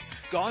boats.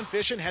 Gone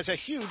Fishing has a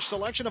huge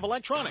selection of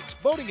electronics,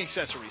 boating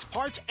accessories,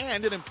 parts,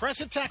 and an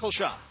impressive tackle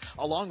shop,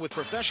 along with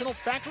professional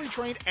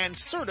factory-trained and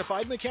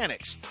certified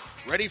mechanics.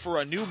 Ready for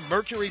a new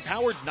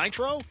Mercury-powered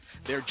Nitro?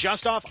 They're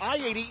just off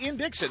I-80 in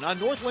Dixon on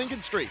North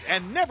Lincoln Street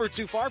and never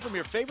too far from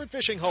your favorite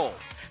fishing hole.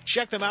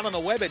 Check them out on the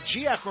web at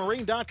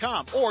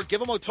gfmarine.com or give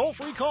them a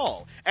toll-free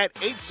call at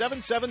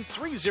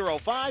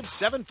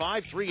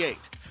 877-305-7538.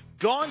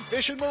 Gone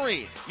Fishing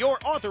Marine, your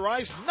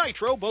authorized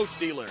Nitro boats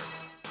dealer.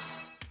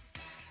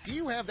 Do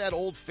you have that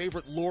old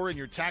favorite lure in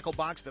your tackle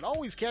box that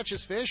always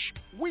catches fish?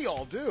 We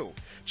all do.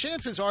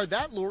 Chances are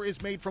that lure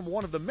is made from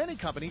one of the many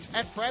companies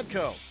at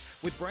Pradco.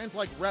 With brands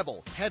like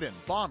Rebel, Hedon,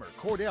 Bomber,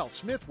 Cordell,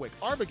 Smithwick,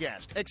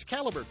 Arbogast,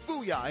 Excalibur,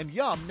 Booyah, and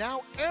Yum,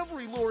 now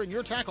every lure in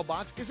your tackle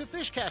box is a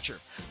fish catcher.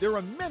 There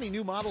are many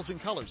new models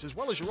and colors, as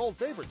well as your old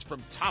favorites,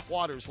 from top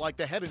waters like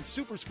the Hedon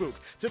Super Spook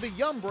to the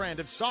Yum brand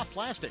of soft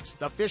plastics.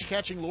 The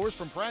fish-catching lures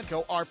from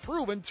Pradco are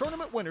proven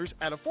tournament winners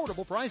at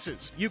affordable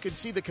prices. You can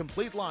see the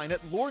complete line at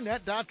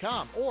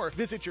lurenet.com or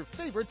visit your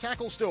favorite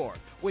tackle store.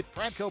 With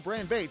Pradco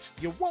brand baits,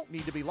 you won't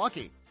need to be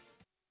lucky.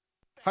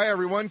 Hi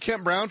everyone,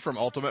 Kent Brown from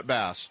Ultimate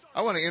Bass.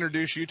 I want to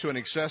introduce you to an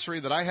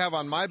accessory that I have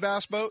on my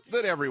bass boat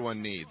that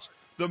everyone needs.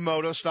 The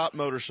MotoStop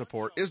motor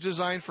support is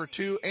designed for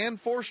 2-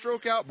 and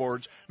 4-stroke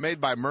outboards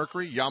made by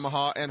Mercury,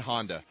 Yamaha, and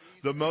Honda.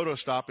 The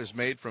MotoStop is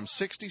made from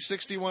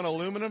 6061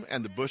 aluminum,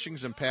 and the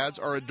bushings and pads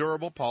are a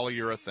durable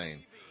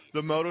polyurethane.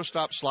 The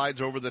MotoStop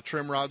slides over the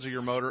trim rods of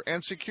your motor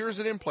and secures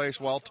it in place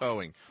while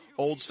towing.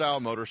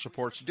 Old-style motor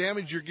supports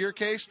damage your gear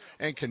case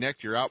and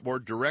connect your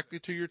outboard directly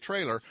to your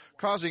trailer,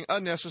 causing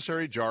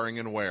unnecessary jarring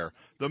and wear.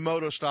 The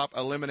MotoStop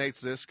eliminates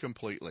this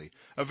completely.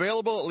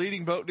 Available at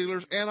leading boat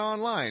dealers and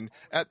online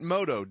at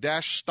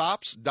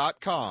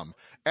moto-stops.com.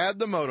 Add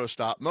the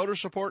MotoStop motor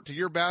support to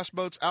your bass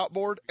boat's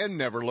outboard and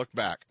never look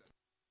back.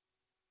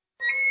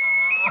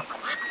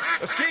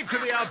 Escape to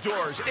the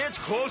outdoors. It's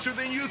closer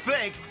than you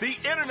think. The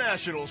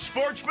International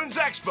Sportsman's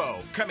Expo,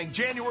 coming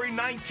January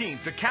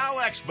 19th to Cal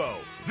Expo.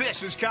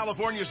 This is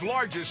California's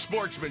largest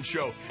sportsman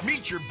show.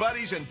 Meet your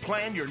buddies and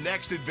plan your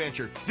next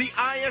adventure. The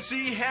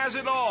ISE has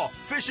it all.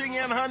 Fishing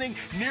and hunting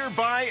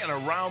nearby and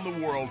around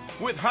the world.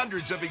 With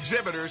hundreds of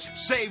exhibitors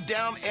saved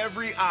down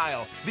every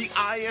aisle. The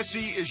ISE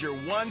is your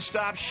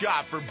one-stop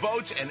shop for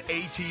boats and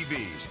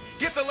ATVs.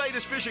 Get the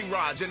latest fishing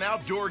rods and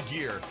outdoor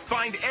gear.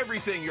 Find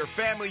everything your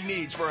family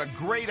needs for a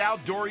great outdoor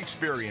outdoor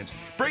experience.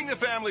 Bring the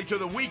family to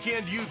the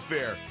Weekend Youth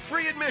Fair.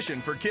 Free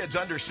admission for kids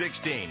under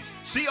 16.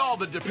 See all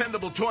the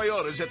dependable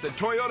Toyotas at the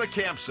Toyota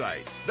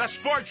campsite. The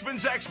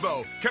Sportsman's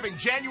Expo, coming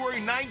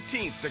January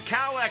 19th to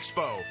Cal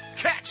Expo.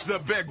 Catch the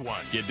big one.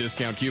 Get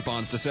discount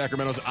coupons to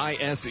Sacramento's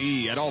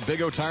ISE at all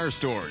Big O Tire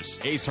stores,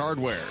 Ace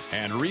Hardware,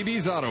 and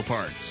Reese's Auto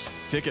Parts.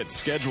 Tickets,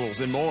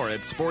 schedules, and more at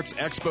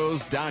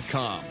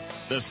sportsexpos.com.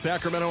 The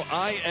Sacramento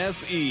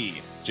ISE,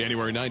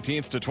 January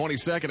 19th to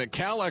 22nd at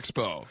Cal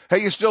Expo. Hey,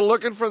 you still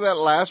looking for that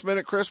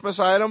last-minute Christmas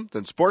item?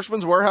 Then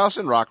Sportsman's Warehouse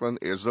in Rockland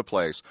is the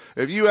place.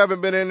 If you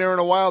haven't been in there in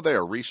a while, they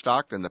are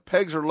restocked, and the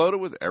pegs are loaded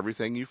with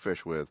everything you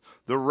fish with.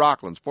 The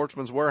Rockland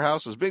Sportsman's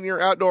Warehouse has been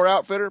your outdoor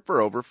outfitter for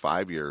over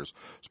 5 years.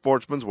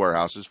 Sportsman's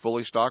Warehouse is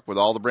fully stocked with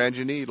all the brands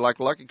you need, like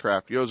Lucky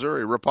Craft,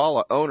 Yozuri,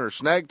 Rapala, Owner,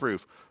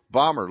 Snagproof,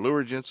 Bomber,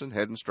 Lure Jensen,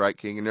 Head and Strike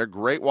King, and their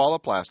great wall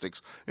of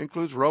plastics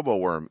includes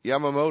RoboWorm,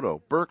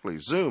 Yamamoto, Berkeley,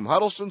 Zoom,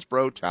 Huddleston's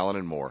Pro, Talon,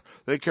 and more.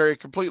 They carry a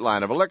complete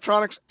line of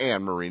electronics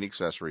and marine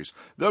accessories.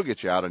 They'll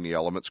get you out in the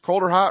elements,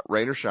 cold or hot,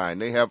 rain or shine.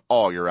 They have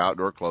all your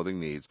outdoor clothing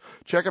needs.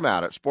 Check them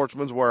out at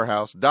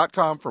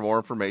sportsmanswarehouse.com for more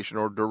information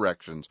or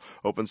directions.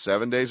 Open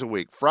 7 days a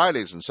week,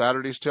 Fridays and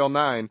Saturdays till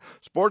 9.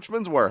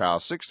 Sportsman's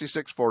Warehouse,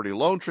 6640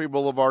 Lone Tree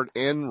Boulevard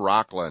in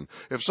Rockland.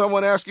 If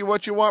someone asks you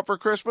what you want for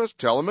Christmas,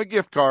 tell them a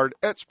gift card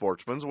at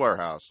Sportsman's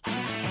Warehouse.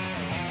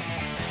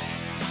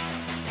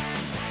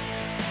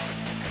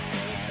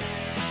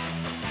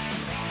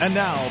 And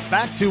now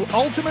back to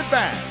Ultimate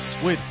Bass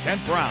with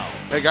Kent Brown.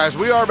 Hey guys,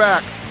 we are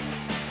back.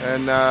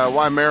 And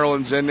while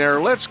Marilyn's in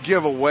there, let's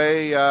give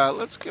away a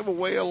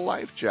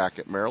life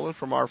jacket, Marilyn,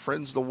 from our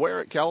friends the Wear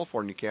It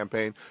California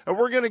campaign, and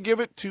we're going to give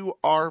it to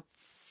our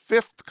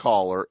fifth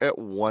caller at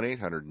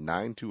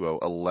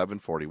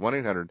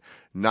 1-800-920-1140.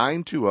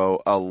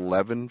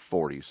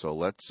 1-800-920-1140. So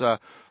let's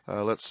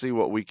see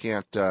what we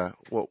can't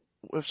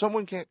if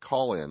someone can't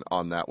call in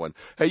on that one.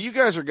 Hey, you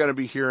guys are going to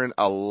be hearing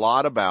a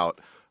lot about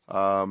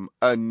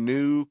a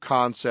new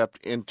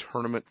concept in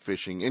tournament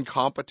fishing, in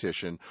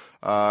competition,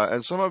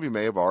 and some of you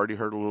may have already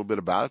heard a little bit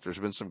about it. There's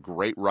been some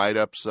great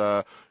write-ups,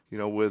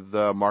 with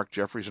Mark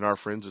Jeffries and our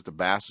friends at the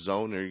Bass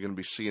Zone. You're going to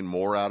be seeing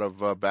more out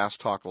of Bass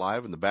Talk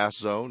Live and the Bass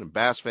Zone and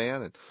Bass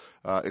Fan, and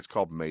it's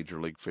called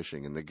Major League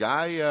Fishing. And the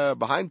guy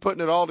behind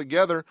putting it all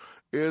together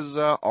is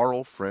our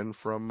old friend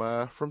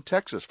from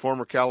Texas,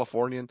 former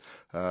Californian,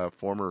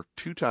 former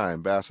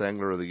two-time Bass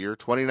Angler of the Year,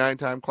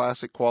 29-time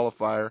Classic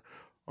qualifier,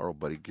 our old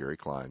buddy Gary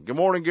Klein. Good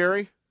morning,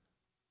 Gary.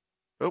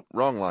 Oh,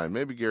 wrong line.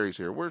 Maybe Gary's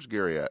here. Where's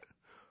Gary at?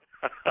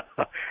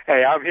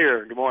 Hey, I'm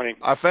here. Good morning.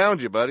 I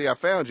found you, buddy. I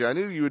found you. I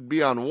knew you would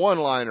be on one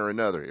line or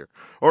another here.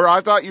 Or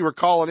I thought you were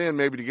calling in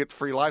maybe to get the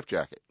free life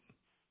jacket.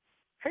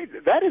 Hey,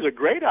 that is a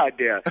great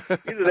idea.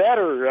 Either that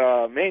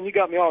or, man, you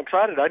got me all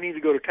excited. I need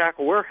to go to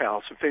Tackle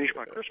Warehouse and finish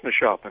my Christmas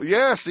shopping.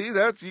 Yeah, see, you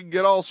can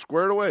get all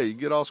squared away.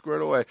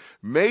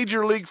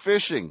 Major League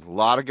Fishing. A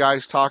lot of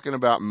guys talking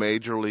about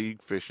Major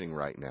League Fishing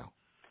right now.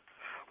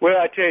 Well,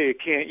 I tell you,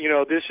 Kent,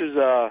 this is,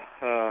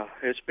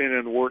 it's been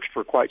in the works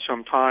for quite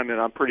some time,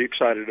 and I'm pretty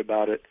excited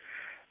about it.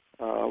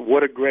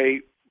 What a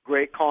great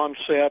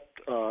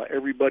concept.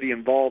 Everybody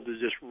involved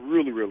has just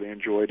really, really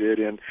enjoyed it.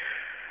 And,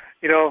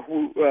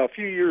 a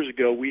few years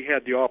ago, we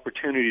had the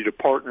opportunity to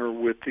partner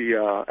with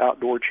the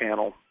Outdoor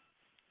Channel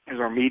as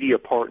our media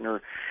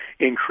partner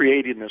in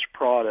creating this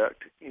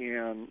product.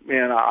 And,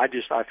 man, I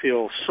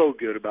feel so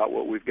good about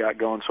what we've got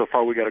going so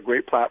far. We got a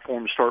great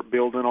platform to start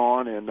building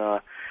on, and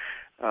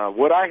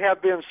what I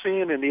have been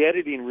seeing in the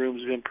editing room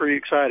has been pretty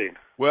exciting.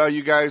 Well,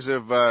 you guys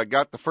have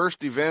got the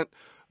first event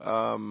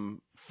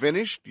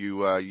finished.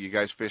 You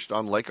guys fished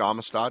on Lake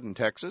Amistad in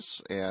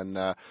Texas, and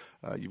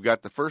you've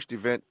got the first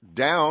event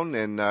down,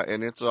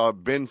 and it's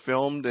been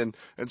filmed, and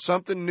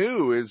something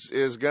new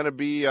is going to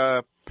be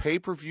a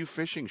pay-per-view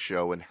fishing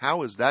show. And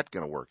how is that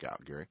going to work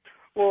out, Gary?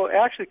 Well,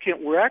 actually,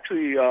 Kent, we're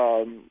actually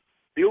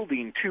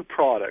building two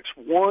products.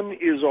 One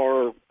is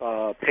our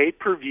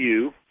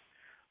pay-per-view,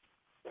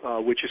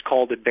 which is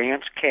called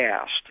Advanced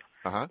Cast.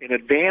 Uh-huh. An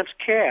Advanced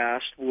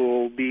Cast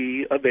will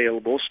be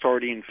available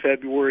starting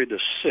February the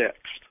 6th.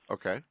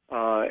 Okay.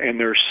 And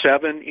there's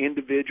 7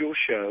 individual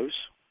shows.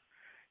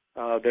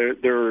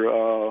 They're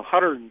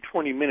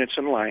 120 minutes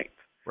in length.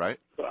 Right.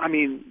 I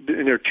mean,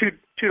 they're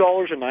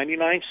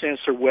 $2.99.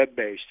 They're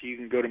web-based. You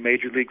can go to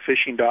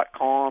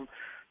MajorLeagueFishing.com.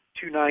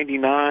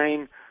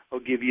 $2.99 will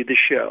give you the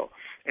show.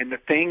 And the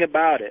thing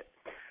about it,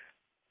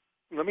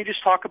 let me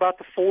just talk about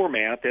the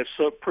format. That's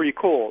pretty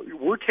cool.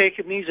 We're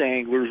taking these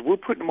anglers, we're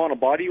putting them on a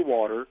body of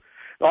water.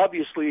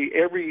 Obviously,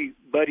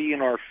 everybody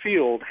in our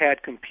field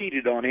had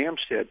competed on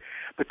Amstead,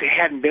 but they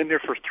hadn't been there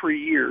for 3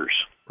 years.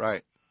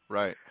 Right.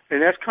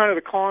 And that's kind of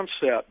the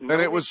concept. And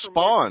it was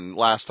spawn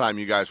last time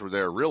you guys were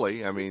there,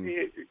 really. I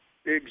mean,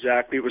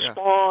 exactly. It was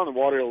spawn. The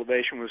water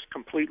elevation was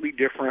completely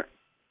different.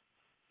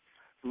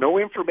 No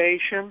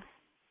information,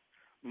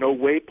 no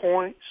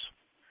waypoints.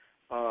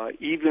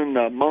 Even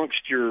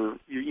amongst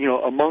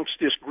amongst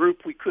this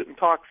group, we couldn't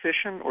talk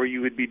fishing, or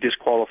you would be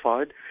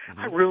disqualified. Mm-hmm.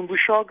 I roomed with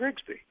Shaw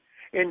Grigsby,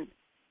 and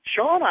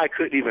Shaw and I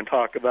couldn't even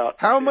talk about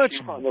how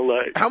fishing on the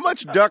lake. How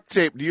much duct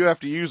tape do you have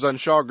to use on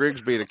Shaw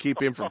Grigsby to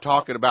keep him from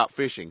talking about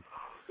fishing?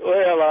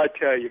 Well, I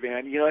tell you,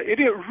 man, it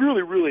is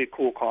really, really a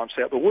cool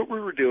concept. But what we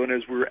were doing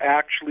is we were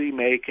actually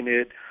making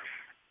it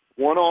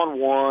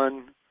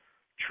one-on-one,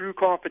 true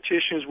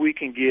competition as we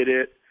can get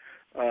it,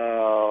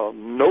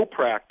 no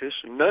practice.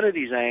 None of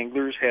these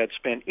anglers had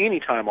spent any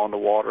time on the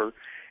water,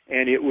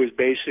 and it was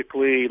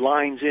basically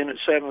lines in at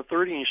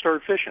 7:30 and you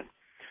started fishing.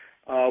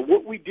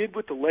 What we did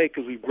with the lake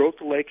is we broke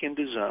the lake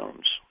into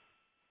zones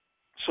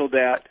so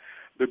that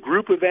the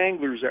group of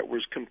anglers that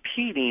was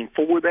competing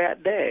for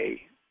that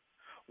day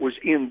was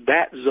in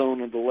that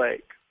zone of the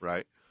lake.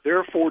 Right.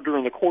 Therefore,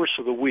 during the course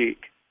of the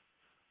week,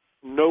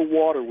 no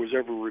water was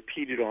ever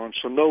repeated on,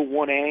 so no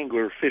one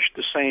angler fished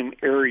the same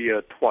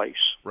area twice.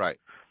 Right.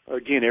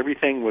 Again,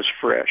 everything was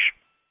fresh.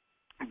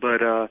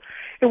 But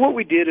and what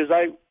we did is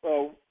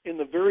in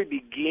the very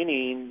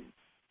beginning,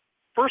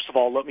 first of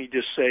all, let me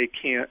just say,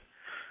 Kent,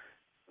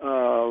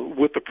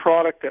 with the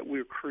product that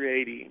we're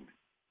creating,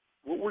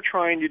 what we're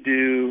trying to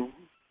do,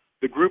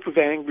 the group of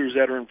anglers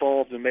that are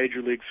involved in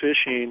Major League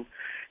Fishing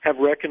have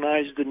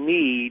recognized the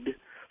need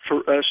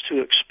for us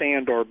to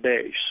expand our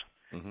base.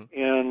 Mm-hmm.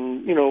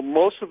 And,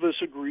 most of us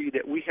agree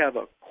that we have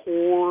a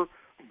core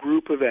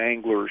group of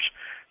anglers,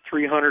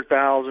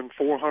 300,000,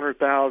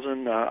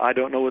 400,000, I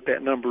don't know what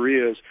that number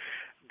is,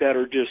 that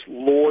are just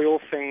loyal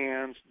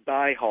fans,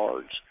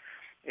 diehards,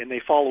 and they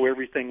follow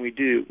everything we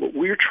do. What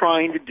we're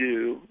trying to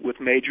do with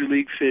Major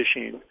League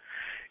Fishing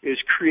is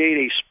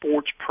create a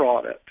sports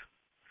product.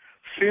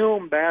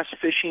 Film bass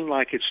fishing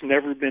like it's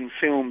never been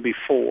filmed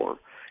before,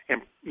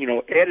 and,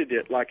 edit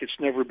it like it's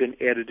never been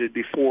edited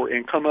before,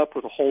 and come up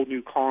with a whole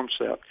new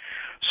concept.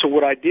 So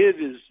what I did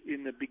is,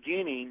 in the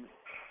beginning,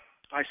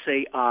 I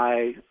say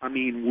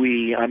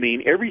we,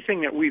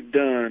 everything that we've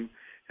done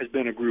has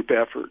been a group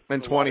effort.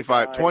 And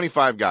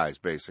 25 guys,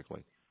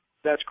 basically.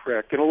 That's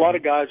correct. And a lot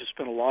of guys have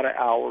spent a lot of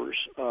hours,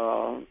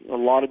 a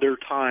lot of their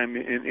time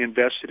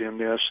invested in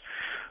this.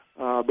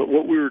 But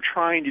what we were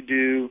trying to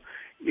do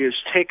is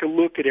take a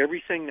look at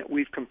everything that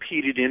we've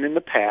competed in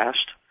the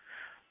past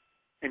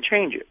and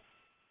change it.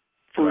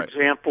 For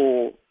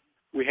example,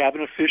 we have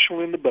an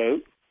official in the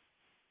boat.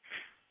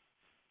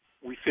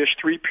 We fish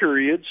 3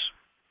 periods.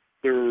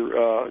 They're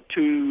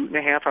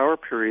 2.5-hour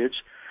periods.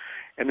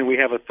 And then we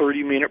have a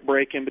 30-minute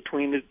break in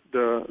between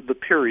the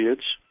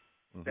periods.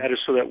 Mm-hmm. That is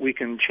so that we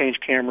can change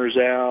cameras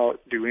out,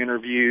 do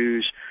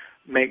interviews,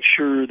 make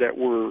sure that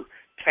we're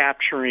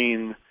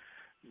capturing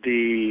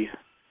the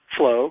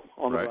flow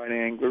on the right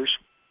anglers.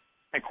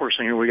 And of course,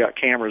 here we got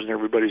cameras in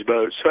everybody's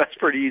boat, so that's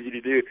pretty easy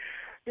to do.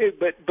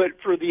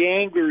 But for the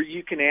angler,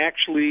 you can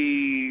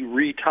actually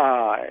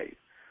retie,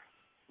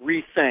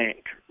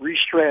 rethink,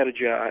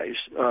 re-strategize,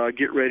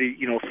 get ready,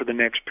 for the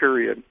next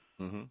period.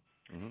 Mm-hmm.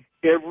 Mm-hmm.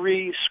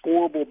 Every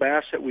scoreable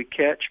bass that we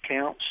catch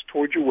counts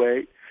towards your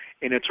weight,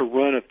 and it's a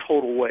run of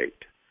total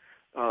weight.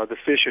 The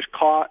fish is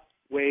caught,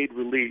 weighed,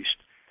 released.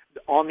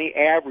 On the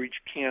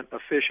average, Kent, a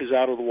fish is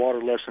out of the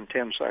water less than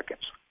 10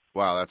 seconds.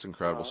 Wow, that's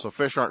incredible. So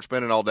fish aren't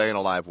spending all day in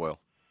a live well?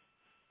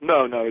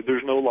 No,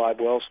 there's no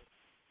live wells.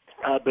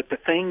 But the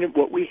thing that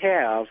what we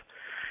have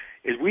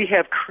is we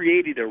have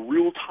created a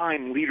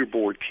real-time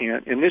leaderboard,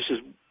 Kent, and this is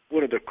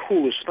one of the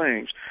coolest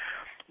things.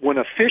 When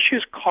a fish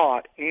is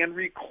caught and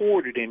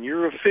recorded and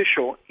your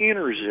official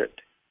enters it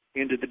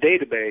into the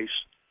database,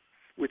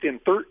 within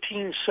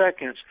 13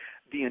 seconds,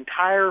 the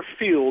entire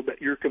field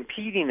that you're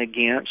competing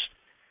against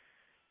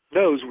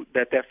knows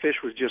that fish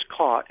was just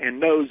caught and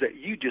knows that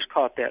you just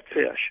caught that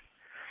fish.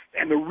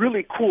 And the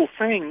really cool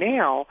thing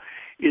now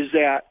is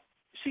that,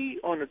 see,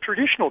 on a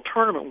traditional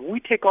tournament, when we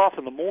take off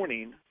in the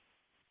morning,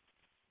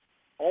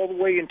 all the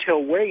way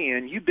until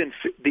weigh-in,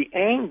 the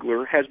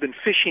angler has been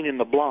fishing in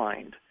the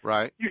blind.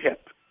 Right.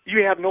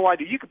 You have no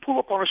idea. You could pull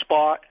up on a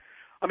spot.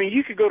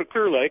 You could go to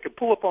Clear Lake and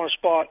pull up on a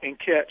spot and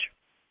catch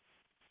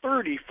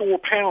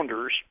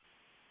 34-pounders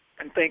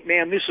and think,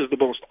 man, this is the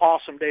most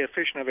awesome day of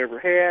fishing I've ever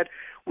had.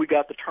 We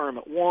got the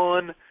tournament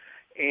won,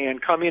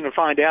 and come in and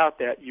find out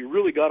that you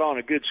really got on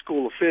a good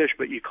school of fish,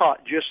 but you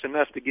caught just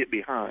enough to get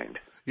behind.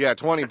 Yeah,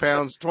 20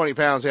 pounds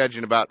had you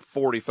in about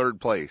 43rd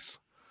place.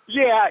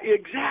 Yeah,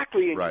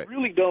 exactly. And you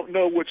really don't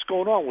know what's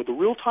going on. With the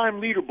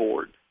real-time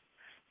leaderboard,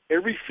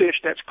 every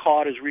fish that's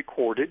caught is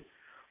recorded.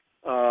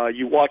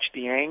 You watch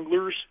the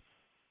anglers.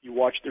 You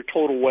watch their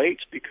total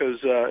weights because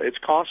it's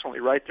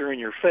constantly right there in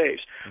your face.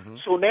 Mm-hmm.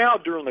 So now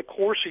during the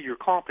course of your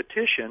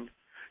competition,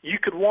 you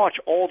can watch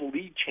all the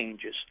lead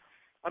changes.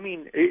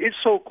 It's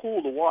so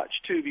cool to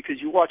watch, too,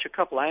 because you watch a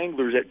couple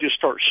anglers that just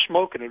start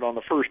smoking it on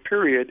the first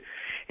period,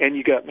 and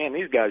you got, man,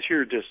 these guys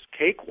here are just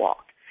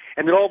cakewalk.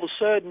 And then all of a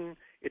sudden,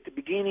 at the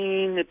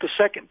beginning, at the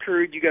second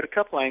period, you got a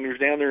couple anglers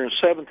down there in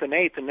 7th and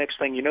 8th, and next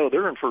thing you know,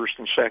 they're in 1st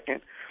and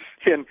 2nd.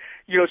 And,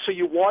 so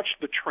you watch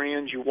the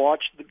trends, you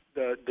watch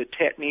the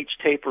techniques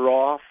taper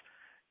off,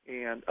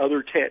 and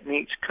other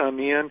techniques come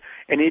in,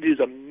 and it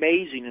is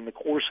amazing in the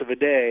course of a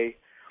day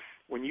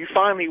when you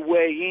finally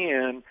weigh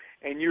in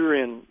and you're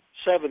in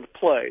 7th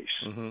place.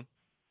 Mm-hmm.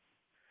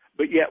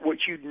 but yet what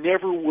you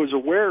never was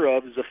aware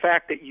of is the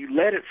fact that you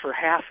let it for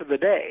half of the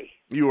day.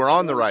 You were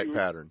on the right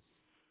pattern.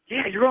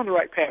 Yeah, you're on the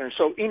right pattern.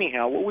 So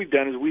anyhow, what we've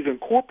done is we've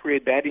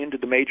incorporated that into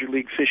the Major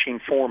League Fishing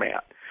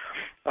format.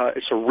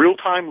 It's a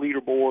real-time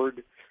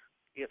leaderboard.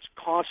 It's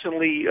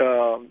constantly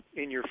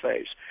in your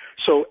face.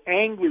 So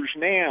anglers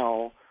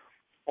now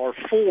are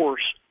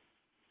forced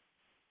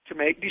to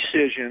make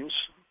decisions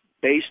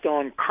based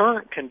on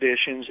current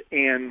conditions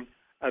and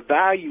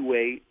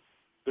evaluate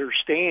their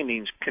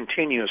standings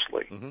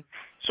continuously. Mm-hmm.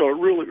 So it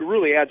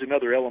really adds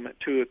another element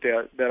to it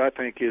that I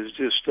think is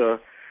just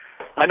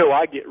I know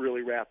I get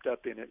really wrapped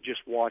up in it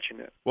just watching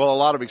it. Well, a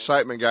lot of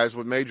excitement, guys,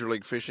 with Major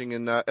League Fishing,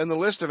 and the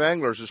list of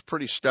anglers is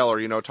pretty stellar.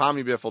 You know,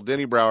 Tommy Biffle,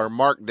 Denny Brower,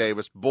 Mark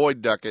Davis,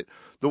 Boyd Duckett,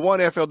 the one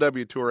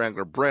FLW Tour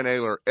angler, Brent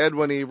Ayler,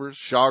 Edwin Evers,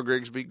 Shaw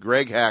Grigsby,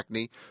 Greg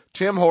Hackney,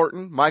 Tim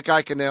Horton, Mike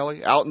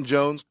Iaconelli, Alton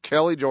Jones,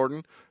 Kelly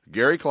Jordan,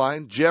 Gary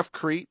Klein, Jeff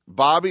Crete,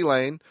 Bobby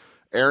Lane,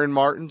 Aaron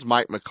Martins,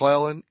 Mike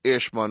McClellan,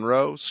 Ish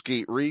Monroe,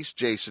 Skeet Reese,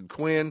 Jason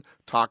Quinn,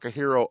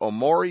 Takahiro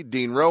Omori,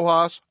 Dean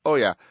Rojas, oh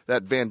yeah,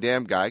 that Van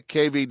Dam guy,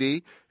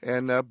 KVD,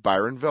 and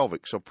Byron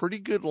Velvick. So pretty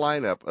good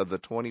lineup of the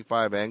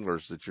 25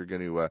 anglers that you're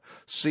going to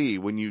see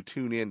when you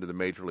tune in to the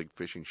Major League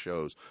Fishing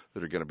shows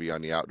that are going to be on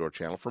the Outdoor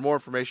Channel. For more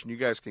information, you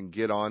guys can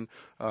get on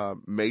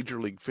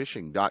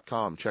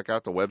MajorLeagueFishing.com. Check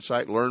out the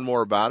website, learn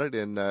more about it,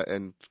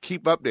 and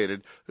keep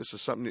updated. This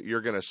is something that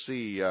you're going to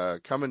see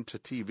coming to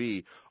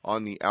TV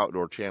on the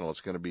Outdoor Channel.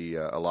 It's going to be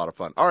a lot of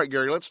fun. All right,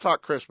 Gary, let's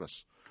talk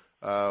Christmas.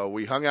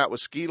 We hung out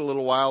with Skeet a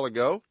little while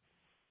ago.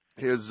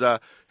 His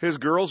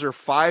girls are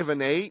 5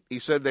 and 8. He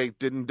said they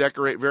didn't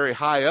decorate very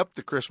high up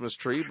the Christmas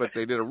tree, but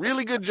they did a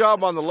really good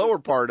job on the lower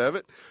part of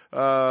it.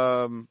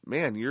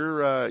 Man,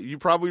 you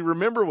probably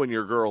remember when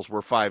your girls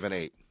were 5 and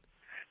 8.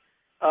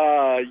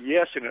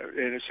 Yes, and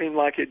it seemed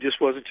like it just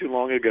wasn't too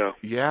long ago.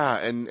 Yeah,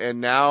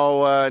 and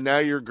now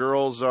your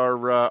girls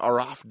are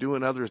off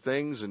doing other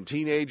things and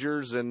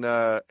teenagers and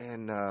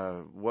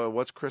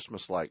what's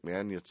Christmas like,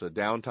 man? It's a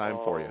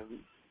downtime for you.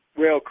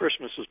 Well,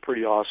 Christmas is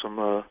pretty awesome.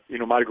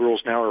 My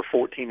girls now are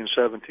 14 and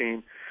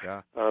 17.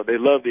 Yeah. They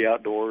love the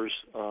outdoors.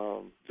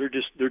 They're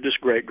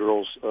just great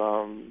girls.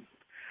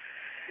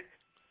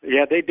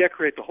 Yeah, they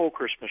decorate the whole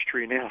Christmas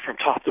tree now from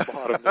top to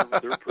bottom.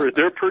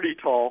 They're pretty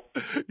tall.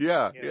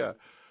 Yeah.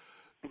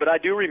 But I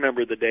do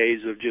remember the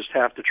days of just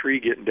half the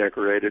tree getting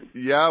decorated.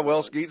 Yeah,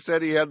 well, Skeet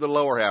said he had the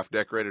lower half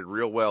decorated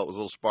real well. It was a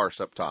little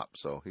sparse up top,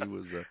 so he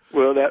was.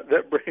 Well,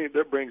 that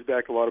brings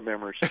back a lot of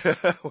memories.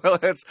 Well,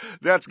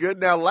 that's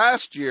good. Now,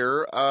 last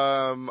year,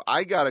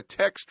 I got a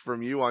text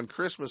from you on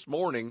Christmas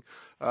morning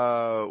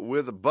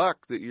with a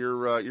buck that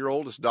your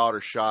oldest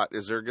daughter shot.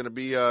 Is there going to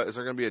be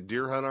a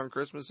deer hunt on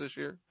Christmas this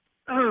year?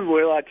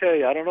 Well, I tell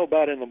you, I don't know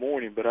about in the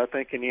morning, but I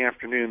think in the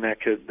afternoon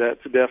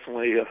that's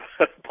definitely a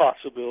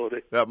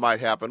possibility. That might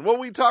happen. Well,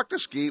 we talked to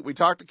Skeet, we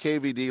talked to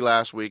KVD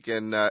last week,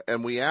 and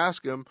we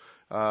asked him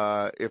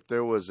if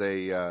there was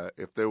a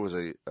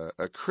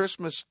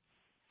Christmas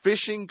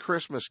fishing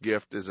Christmas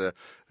gift as a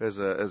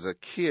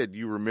kid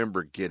you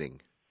remember getting.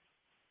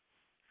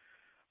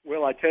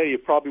 Well, I tell you,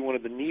 probably one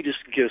of the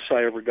neatest gifts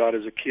I ever got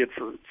as a kid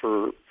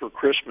for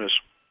Christmas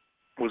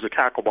was a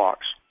tackle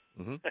box.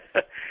 Mm-hmm.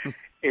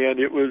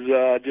 And it was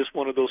just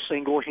one of those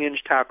single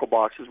hinge tackle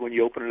boxes. When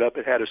you open it up,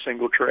 it had a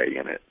single tray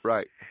in it.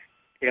 Right.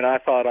 And I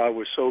thought I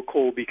was so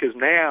cool because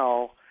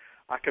now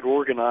I could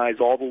organize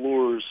all the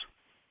lures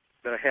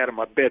that I had in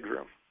my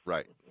bedroom.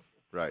 Right.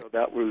 So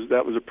that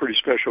was a pretty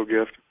special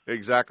gift.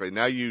 Exactly.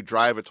 Now you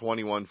drive a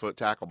 21-foot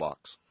tackle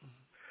box.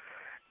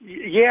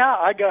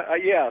 Yeah,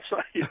 so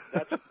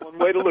that's one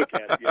way to look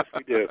at it. Yes,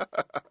 we do.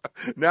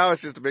 Now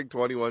it's just a big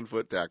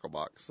 21-foot tackle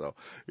box, so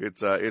it's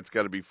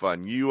got to be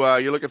fun.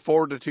 You're looking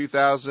forward to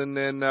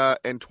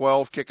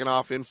 2012 kicking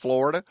off in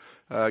Florida,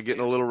 getting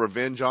a little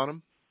revenge on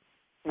them.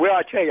 Well,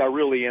 I tell you, I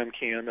really am,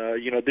 Ken.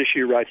 This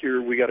year right here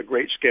we got a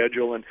great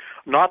schedule, and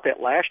not that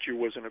last year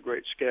wasn't a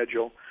great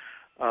schedule.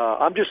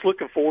 I'm just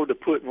looking forward to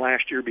putting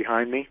last year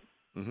behind me.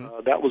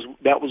 Mm-hmm. That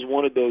was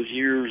one of those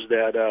years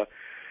that.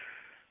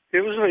 It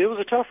was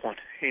a tough one,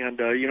 and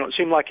it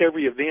seemed like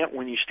every event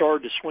when you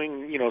started to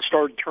swing,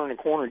 started to turn a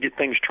corner and get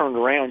things turned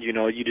around,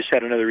 you just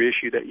had another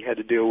issue that you had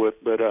to deal with.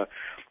 But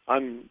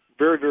I'm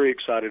very, very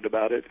excited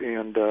about it,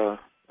 and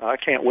I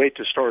can't wait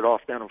to start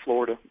off down in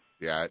Florida.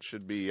 Yeah, it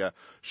should be a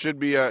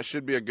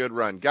good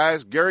run,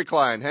 guys. Gary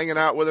Klein hanging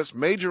out with us,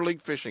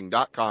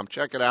 MajorLeagueFishing.com.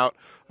 Check it out,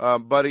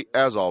 buddy.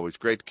 As always,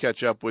 great to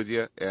catch up with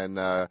you, and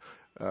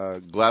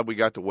glad we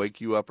got to wake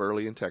you up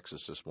early in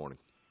Texas this morning.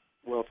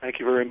 Well, thank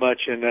you very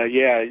much. And,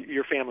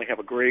 your family have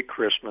a great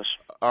Christmas.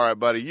 All right,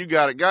 buddy. You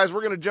got it. Guys,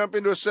 we're going to jump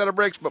into a set of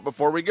breaks. But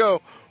before we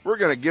go, we're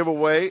going to give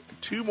away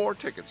 2 more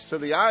tickets to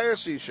the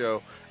ISE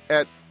show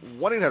at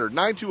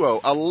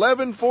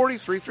 1-800-920-1140,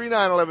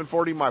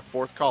 339-1140. My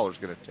 4th caller is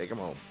going to take them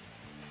home.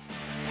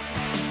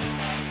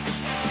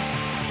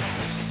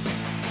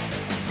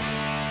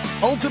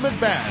 Ultimate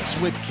Bass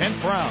with Kent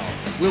Brown.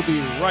 We'll be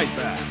right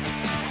back.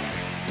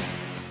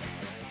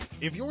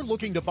 If you're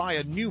looking to buy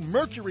a new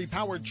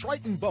Mercury-powered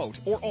Triton boat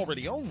or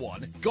already own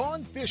one,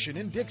 Gone Fishing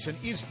in Dixon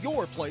is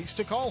your place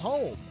to call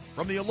home.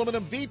 From the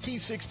aluminum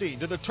VT16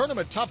 to the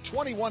Tournament Tough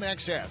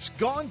 21XS,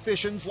 Gone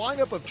Fishing's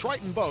lineup of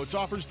Triton boats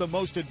offers the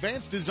most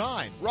advanced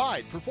design,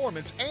 ride,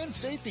 performance, and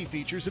safety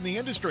features in the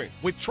industry.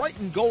 With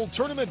Triton Gold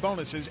tournament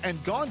bonuses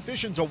and Gone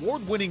Fishing's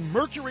award-winning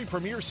Mercury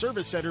Premier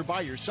Service Center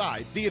by your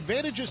side, the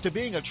advantages to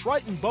being a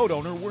Triton boat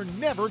owner were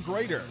never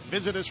greater.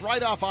 Visit us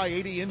right off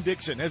I-80 in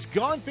Dixon as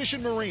Gone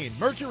Fishing Marine,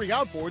 Mercury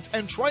Outboards,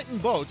 and Triton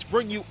Boats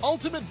bring you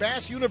Ultimate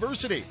Bass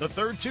University the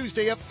third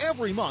Tuesday of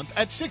every month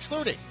at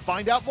 6:30.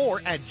 Find out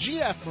more at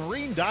gfmarine.com.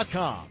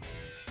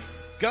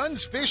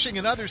 Guns, Fishing,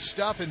 and Other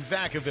Stuff in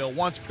Vacaville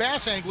wants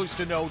bass anglers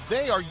to know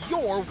they are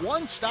your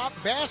one-stop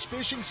bass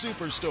fishing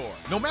superstore.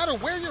 No matter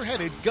where you're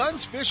headed,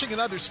 Guns, Fishing,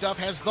 and Other Stuff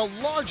has the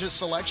largest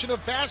selection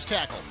of bass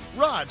tackle,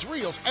 rods,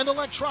 reels, and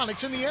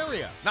electronics in the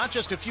area. Not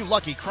just a few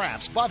lucky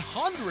crafts, but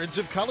hundreds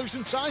of colors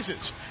and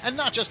sizes. And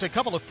not just a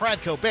couple of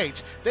Pradco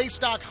baits, they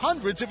stock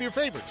hundreds of your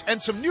favorites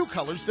and some new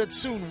colors that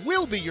soon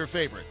will be your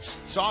favorites.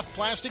 Soft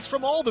plastics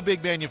from all the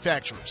big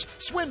manufacturers,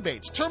 swim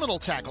baits, terminal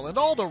tackle, and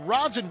all the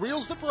rods and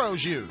reels the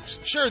pros use.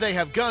 Sure, they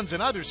have Guns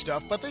and Other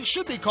Stuff, but they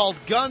should be called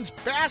Guns,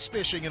 Bass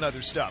Fishing, and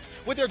Other Stuff.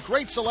 With their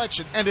great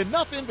selection and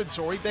enough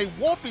inventory, they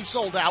won't be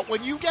sold out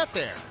when you get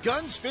there.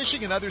 Guns,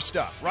 Fishing, and Other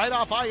Stuff, right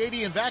off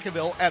I-80 in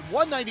Vacaville at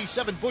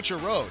 197 Butcher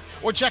Road.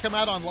 Or check them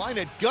out online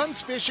at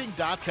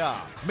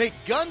gunsfishing.com. Make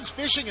Guns,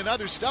 Fishing, and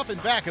Other Stuff in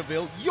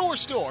Vacaville your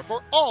store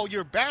for all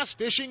your bass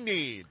fishing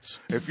needs.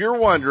 If you're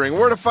wondering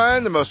where to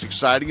find the most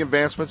exciting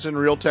advancements in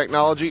reel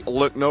technology,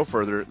 look no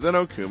further than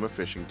Okuma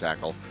Fishing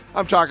Tackle.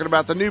 I'm talking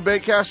about the new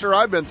baitcaster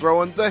I've been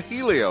throwing, the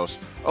Helios,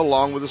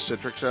 along with the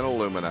Citrix and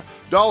Illumina.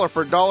 Dollar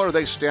for dollar,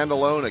 they stand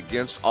alone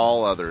against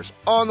all others.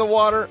 On the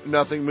water,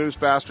 nothing moves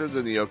faster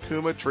than the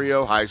Okuma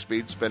Trio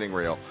high-speed spinning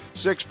reel.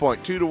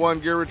 6.2 to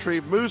 1 gear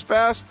retrieve moves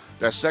fast,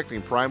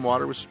 dissecting prime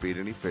water with speed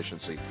and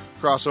efficiency.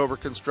 Crossover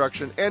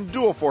construction and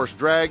dual force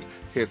drag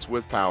hits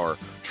with power.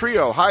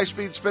 Trio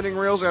high-speed spinning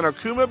reels and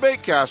Okuma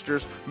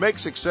baitcasters make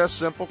success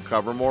simple,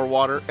 cover more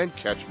water, and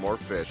catch more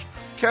fish.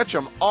 Catch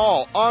them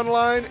all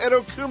online at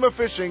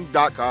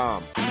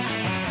okumafishing.com.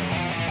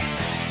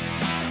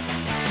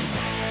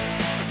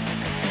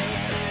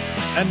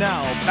 And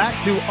now,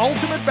 back to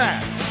Ultimate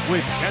Bass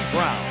with Kent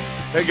Brown.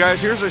 Hey,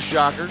 guys, here's a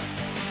shocker.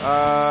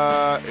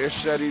 Ish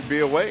said he'd be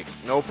awake.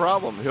 No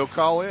problem. He'll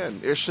call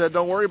in. Ish said,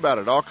 don't worry about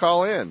it. I'll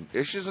call in.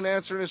 Ish isn't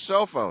answering his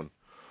cell phone.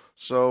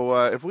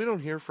 So if we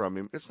don't hear from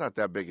him, it's not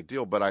that big a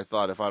deal. But I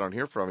thought if I don't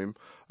hear from him,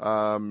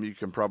 you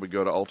can probably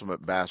go to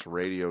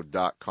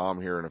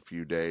ultimatebassradio.com here in a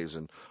few days,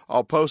 and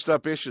I'll post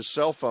up Ish's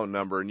cell phone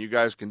number, and you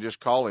guys can just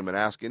call him and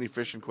ask any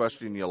fishing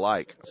question you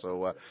like.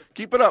 So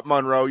keep it up,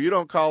 Monroe. You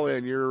don't call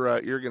in, you're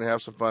going to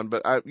have some fun.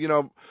 But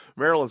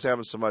Marilyn's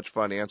having so much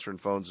fun answering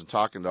phones and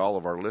talking to all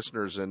of our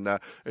listeners, and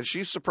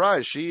she's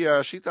surprised. She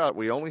thought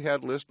we only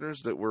had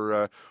listeners that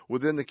were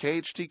within the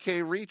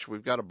KHTK reach.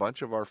 We've got a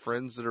bunch of our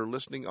friends that are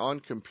listening on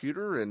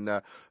computer, and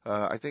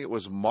I think it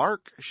was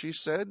Mark, she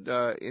said,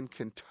 in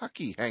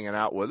Kentucky, hanging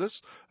out with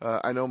us.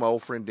 I know my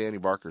old friend Danny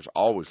Barker's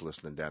always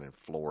listening down in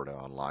Florida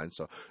online.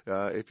 So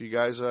if you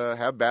guys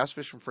have bass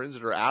fishing friends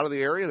that are out of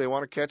the area, they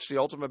want to catch the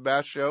Ultimate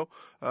Bass Show,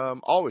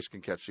 always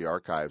can catch the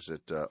archives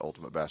at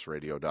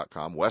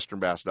ultimatebassradio.com,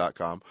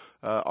 westernbass.com.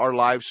 Our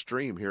live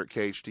stream here at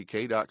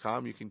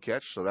khtk.com you can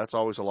catch, so that's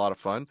always a lot of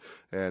fun.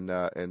 And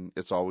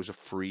it's always a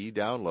free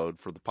download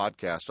for the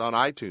podcast on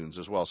iTunes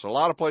as well. So a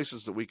lot of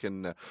places that we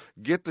can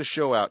get the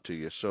show out to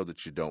you so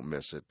that you don't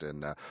miss it.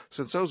 And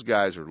since those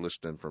guys are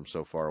listening from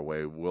so far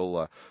away,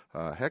 we'll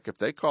heck, if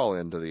they call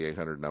into the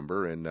 800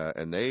 number and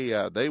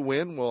they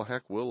win, well,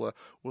 heck, we'll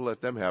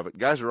let them have it.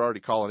 Guys are already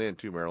calling in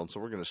too, Maryland, so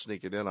we're going to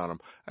sneak it in on them.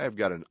 I have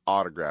got an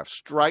autographed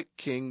Strike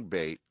King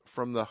bait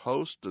from the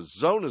host of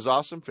Zona's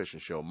Awesome Fishing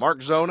Show,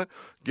 Mark Zona.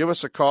 Give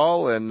us a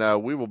call,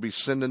 and we will be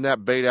sending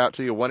that bait out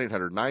to you.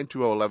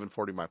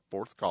 1-800-920-1140. My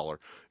fourth caller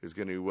is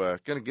going to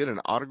get an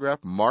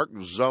autographed Mark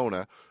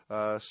Zona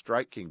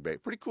Strike King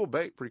bait. Pretty cool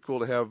bait. Pretty cool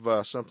to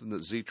have something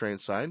that Z-Train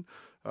signed.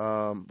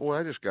 Boy,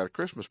 I just got a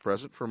Christmas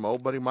present from my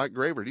old buddy Mike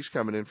Graver. He's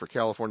coming in for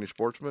California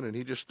Sportsman, and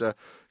he just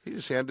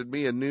handed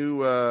me a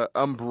new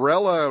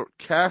umbrella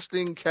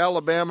casting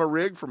Calabama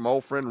rig from my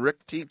old friend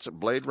Rick Teets at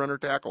Blade Runner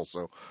Tackle.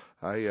 So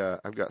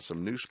I've got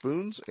some new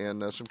spoons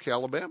and some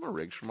Calabama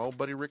rigs from my old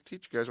buddy Rick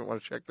Teets. You guys don't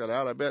want to check that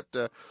out?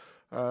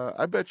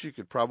 I bet you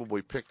could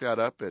probably pick that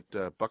up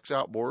at Buck's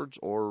Outboards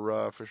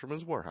or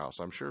Fisherman's Warehouse,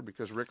 I'm sure,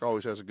 because Rick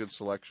always has a good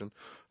selection.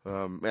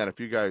 Man, if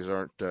you guys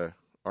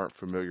aren't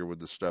familiar with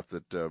the stuff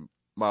that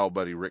my old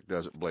buddy Rick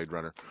does at Blade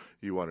Runner,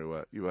 you want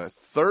a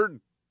third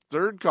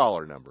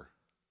caller number,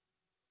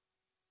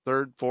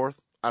 third, fourth,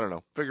 I don't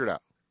know, figure it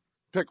out.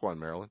 Pick one,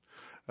 Marilyn.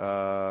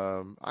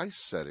 I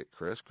said it,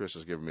 Chris. Chris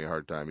is giving me a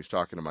hard time. He's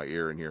talking to my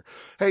ear in here.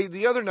 Hey,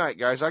 the other night,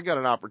 guys, I got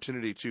an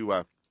opportunity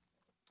to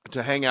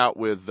to hang out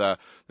with the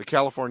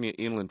California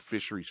Inland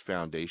Fisheries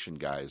Foundation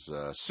guys,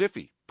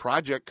 SIFI,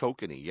 Project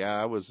Kokanee.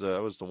 Yeah, I was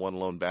the one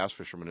lone bass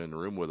fisherman in the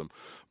room with them,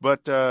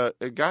 but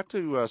I got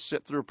to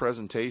sit through a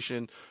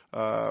presentation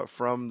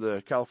from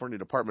the California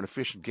Department of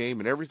Fish and Game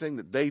and everything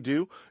that they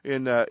do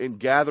in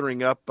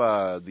gathering up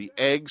the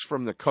eggs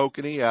from the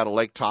kokanee out of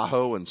Lake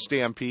Tahoe and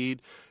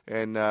Stampede.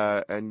 And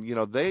you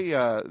know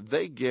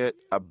they get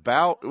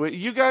about,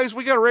 you guys,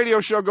 we got a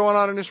radio show going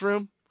on in this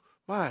room.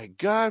 My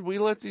God, we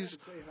let these.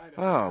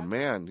 Oh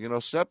man, you know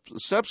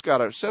Sep's got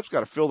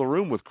to fill the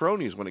room with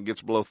cronies when it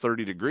gets below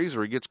 30 degrees,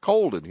 or he gets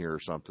cold in here or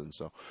something.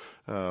 So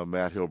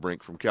Matt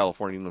Hillbrink from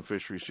California Inland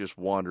Fisheries just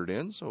wandered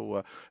in.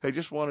 So I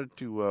just wanted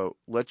to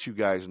let you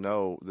guys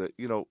know that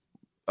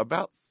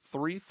about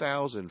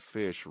 3,000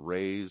 fish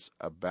raise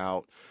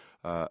about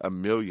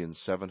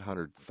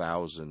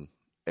 1,700,000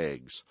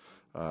 eggs.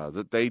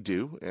 That they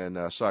do, and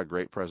saw a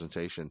great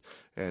presentation.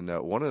 And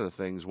one of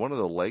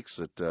the lakes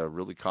that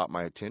really caught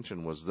my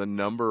attention was the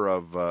number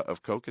of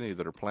kokanee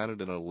that are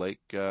planted in a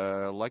lake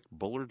like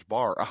Bullard's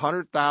Bar.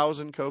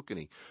 100,000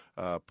 kokanee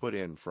put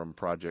in from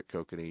Project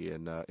Kokanee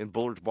in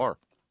Bullard's Bar.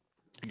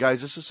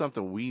 Guys, this is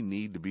something we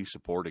need to be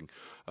supporting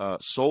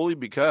solely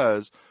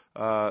because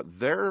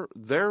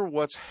they're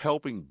what's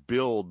helping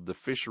build the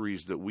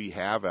fisheries that we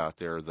have out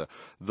there,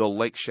 the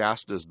Lake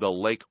Shastas, the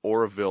Lake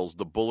Oroville's,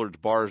 the Bullard's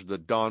Bars, the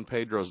Don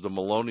Pedros, the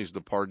Maloney's,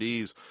 the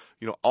Pardees,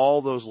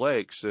 all those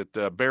lakes at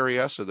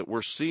Berryessa that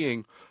we're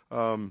seeing.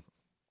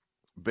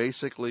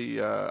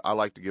 Basically, I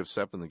like to give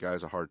Sepp and the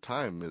guys a hard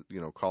time,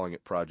 calling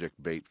it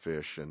Project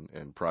Baitfish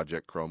and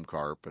Project Chrome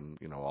Carp and,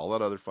 all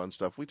that other fun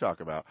stuff we talk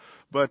about.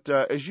 But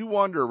as you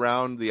wander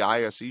around the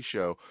ISE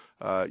show,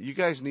 you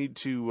guys need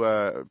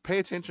to pay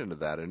attention to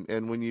that.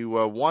 And when you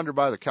wander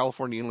by the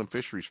California Inland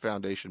Fisheries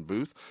Foundation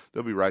booth,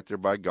 they'll be right there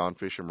by Gone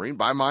Fish and Marine,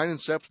 by mine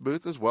and Sepp's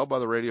booth as well, by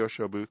the radio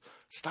show booth.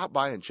 Stop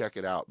by and check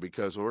it out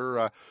because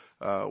we're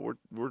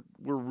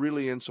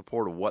really in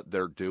support of what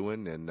they're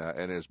doing. And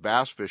as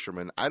bass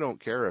fishermen, I don't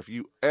care if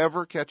you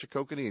ever catch a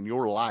kokanee in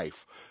your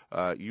life,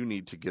 you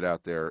need to get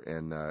out there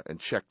and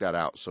check that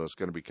out. So it's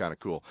going to be kind of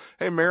cool.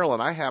 Hey,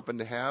 Marilyn, I happen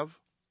to have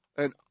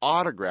an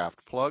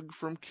autographed plug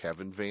from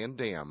Kevin Van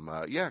Dam.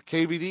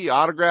 KVD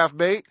autograph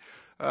bait.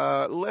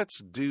 Let's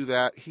do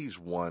that. He's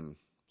won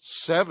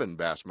 7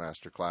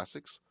 Bassmaster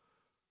Classics.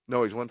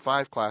 No, he's won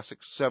 5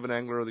 Classics, 7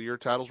 Angler of the Year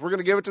titles. We're going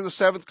to give it to the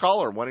 7th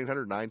caller,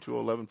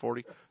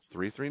 1-800-920-1140,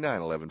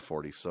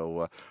 339-1140.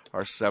 So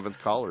our 7th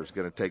caller is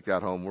going to take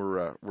that home.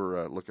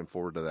 We're looking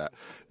forward to that.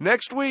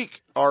 Next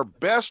week, our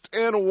best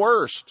and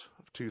worst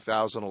of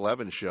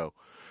 2011 show.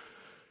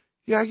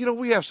 Yeah,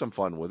 we have some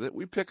fun with it.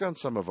 We pick on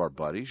some of our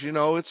buddies. It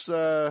was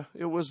our,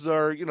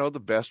 the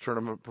best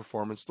tournament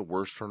performance, the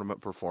worst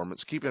tournament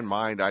performance. Keep in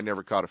mind, I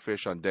never caught a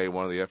fish on day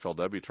 1 of the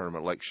FLW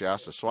tournament at Lake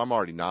Shasta, so I'm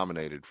already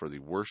nominated for the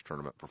worst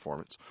tournament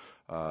performance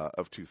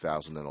of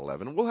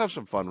 2011. We'll have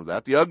some fun with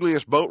that. The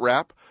ugliest boat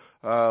wrap,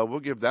 we'll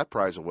give that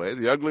prize away.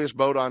 The ugliest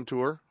boat on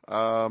tour.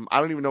 I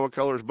don't even know what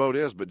color his boat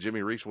is, but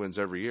Jimmy Reese wins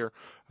every year,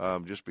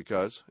 just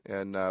because.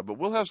 But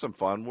we'll have some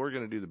fun. We're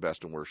going to do the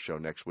best and worst show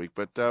next week,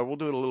 but we'll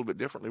do it a little bit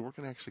differently. We're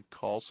going to actually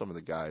call some of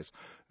the guys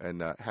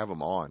and have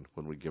them on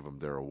when we give them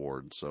their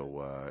award.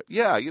 So,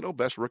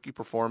 best rookie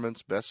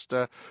performance, best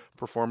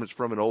performance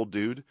from an old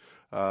dude.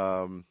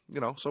 So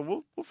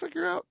we'll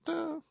figure out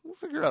all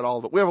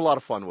of it. We have a lot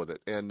of fun with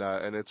it, and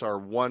it's our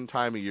one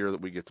time a year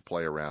that we get to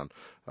play around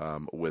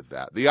with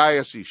that. The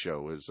ISE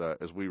show is,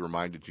 as we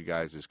reminded you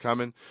guys, is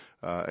coming,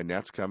 and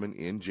that's coming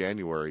in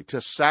January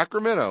to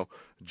Sacramento,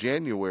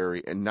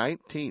 January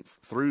 19th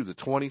through the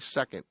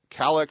 22nd.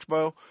 Cal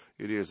Expo.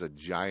 It is a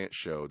giant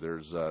show.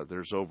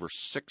 There's over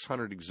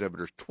 600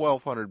 exhibitors,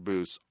 1,200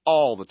 booths,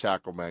 all the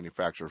tackle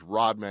manufacturers,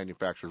 rod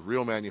manufacturers,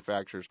 reel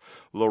manufacturers,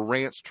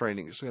 Lowrance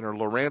Training Center.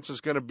 Lowrance is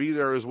going to be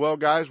there as well,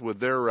 guys, with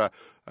their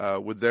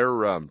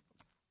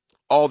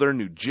all their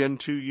new Gen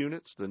 2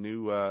 units, the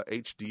new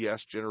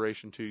HDS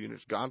Generation 2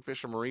 units. Gone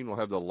Fish and Marine will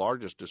have the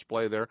largest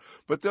display there,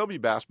 but there'll be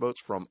bass boats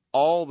from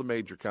all the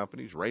major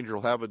companies. Ranger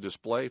will have a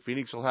display.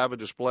 Phoenix will have a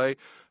display.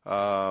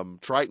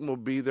 Triton will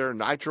be there.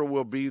 Nitro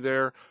will be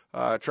there.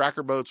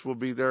 Tracker boats will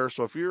be there.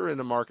 So if you're in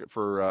the market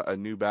for a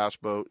new bass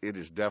boat, it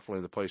is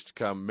definitely the place to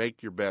come.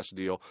 Make your best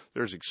deal.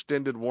 There's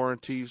extended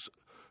warranties.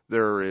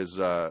 There's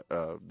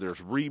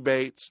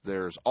rebates.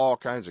 There's all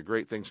kinds of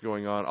great things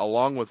going on,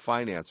 along with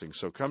financing.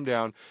 So come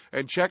down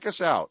and check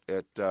us out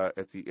at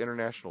the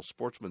International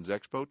Sportsman's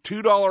Expo.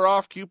 $2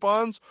 off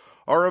coupons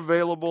are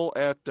available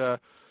at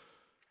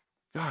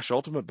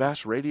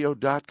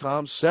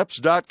UltimateBassRadio.com,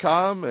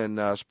 Seps.com, and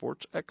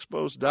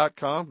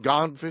SportsExpos.com,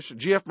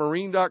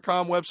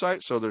 GFMarine.com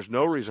website. So there's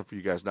no reason for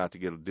you guys not to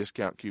get a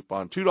discount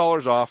coupon.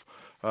 $2 off.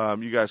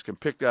 You guys can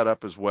pick that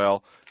up as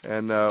well.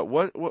 And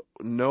what?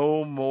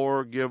 No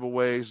more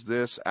giveaways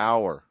this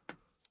hour.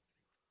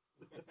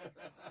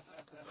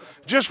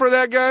 Just for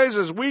that, guys,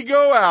 as we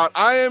go out,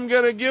 I am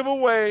going to give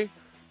away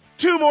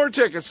 2 more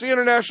tickets. The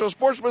International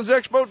Sportsman's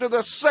Expo to the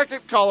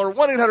 2nd caller,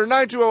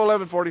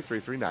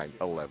 1-800-920-1140,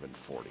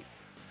 339-1140.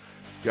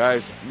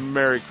 Guys,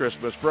 Merry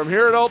Christmas. From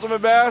here at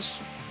Ultimate Bass,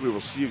 we will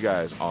see you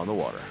guys on the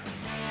water.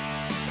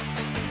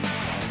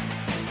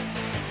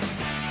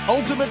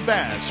 Ultimate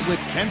Bass with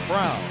Kent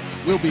Brown.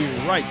 We'll be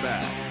right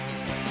back.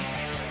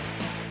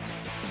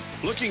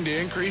 Looking to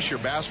increase your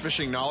bass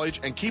fishing knowledge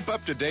and keep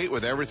up to date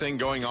with everything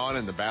going on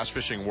in the bass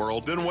fishing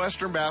world? Then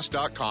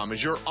westernbass.com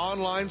is your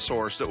online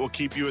source that will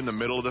keep you in the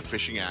middle of the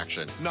fishing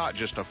action, not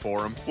just a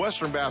forum.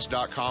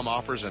 westernbass.com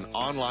offers an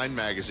online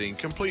magazine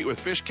complete with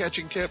fish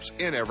catching tips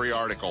in every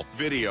article,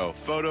 video,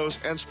 photos,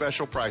 and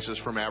special prices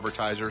from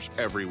advertisers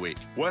every week.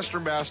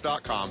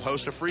 westernbass.com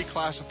hosts a free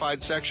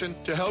classified section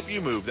to help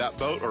you move that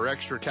boat or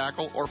extra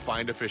tackle or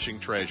find a fishing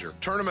treasure.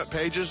 Tournament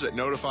pages that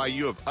notify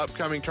you of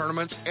upcoming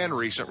tournaments and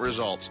recent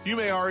results. You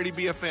may already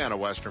be a fan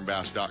of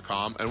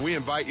westernbass.com, and we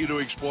invite you to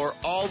explore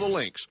all the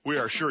links. We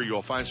are sure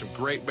you'll find some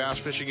great bass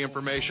fishing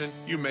information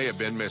you may have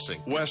been missing.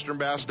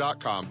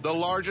 westernbass.com, the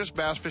largest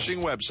bass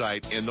fishing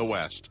website in the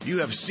West. You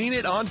have seen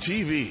it on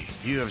TV,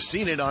 you have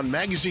seen it on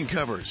magazine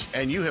covers,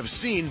 and you have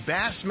seen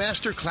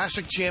Bassmaster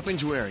Classic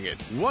champions wearing it.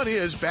 What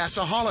is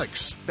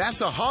Bassaholics?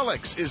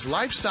 Bassaholics is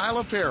lifestyle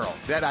apparel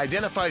that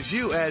identifies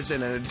you as an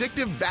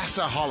addictive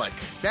bassaholic.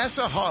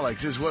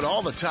 Bassaholics is what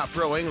all the top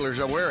pro anglers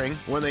are wearing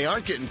when they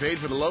aren't getting paid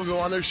for the logo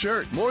on their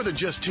shirt. More than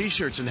just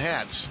t-shirts and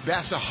hats,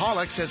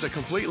 Bassaholics has a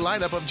complete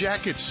lineup of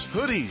jackets,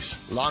 hoodies,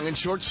 long and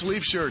short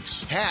sleeve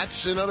shirts,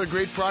 hats, and other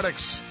great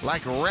products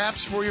like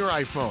wraps for your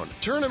iPhone,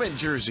 tournament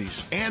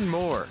jerseys, and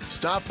more.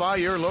 Stop by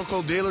your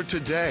local dealer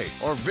today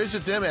or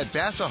visit them at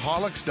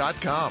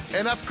Bassaholics.com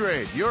and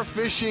upgrade your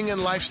fishing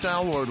and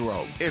lifestyle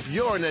wardrobe. If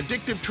you're an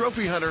addictive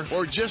trophy hunter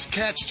or just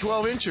catch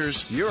 12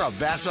 inchers, you're a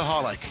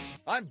Bassaholic.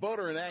 I'm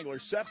boater and angler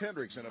Seth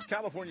Hendrickson of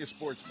California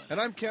Sportsman. And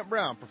I'm Kent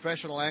Brown,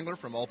 professional angler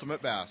from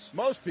Ultimate Bass.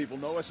 Most people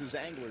know us as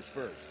anglers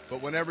first.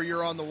 But whenever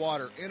you're on the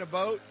water, in a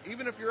boat,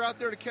 even if you're out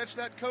there to catch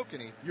that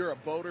kokanee, you're a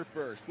boater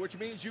first, which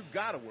means you've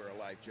got to wear a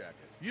life jacket.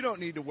 You don't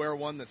need to wear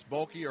one that's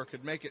bulky or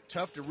could make it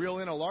tough to reel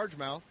in a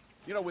largemouth.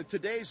 You know, with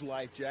today's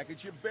life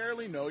jackets, you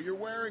barely know you're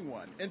wearing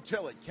one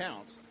until it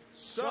counts.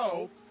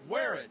 So,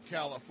 wear it,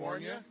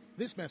 California.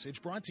 This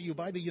message brought to you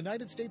by the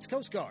United States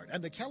Coast Guard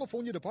and the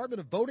California Department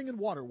of Boating and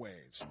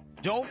Waterways.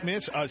 Don't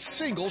miss a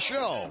single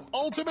show.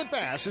 Ultimate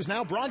Bass is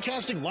now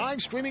broadcasting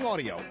live streaming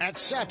audio at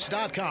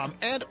seps.com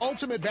and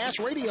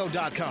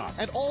ultimatebassradio.com.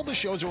 And all the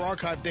shows are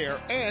archived there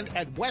and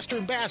at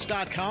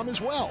westernbass.com as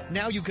well.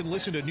 Now you can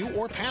listen to new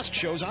or past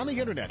shows on the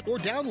internet or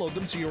download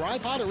them to your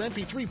iPod or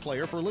MP3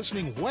 player for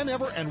listening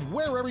whenever and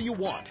wherever you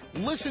want.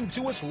 Listen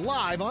to us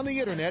live on the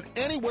internet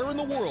anywhere in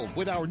the world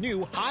with our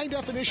new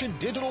high-definition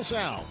digital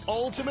sound.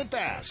 Ultimate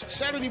Bass,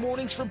 Saturday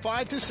mornings from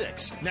 5 to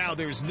 6. Now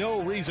there's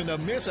no reason to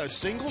miss a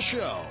single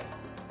show.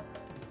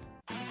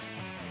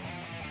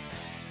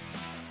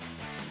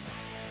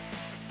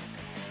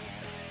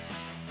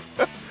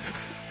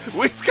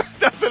 We've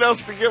got nothing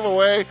else to give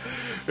away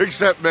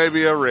except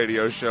maybe a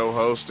radio show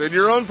host. And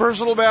your own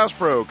personal Bass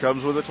Pro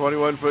comes with a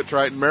 21-foot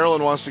Triton.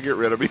 Marilyn wants to get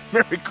rid of me.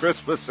 Merry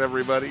Christmas,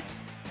 everybody.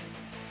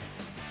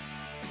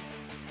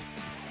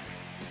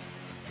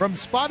 From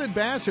spotted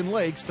bass in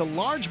lakes to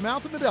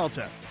largemouth in the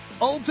Delta,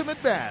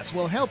 Ultimate Bass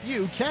will help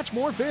you catch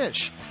more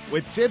fish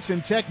with tips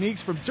and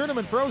techniques from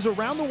tournament pros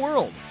around the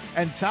world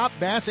and top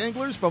bass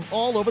anglers from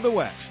all over the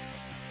West.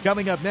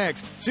 Coming up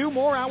next, 2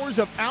 more hours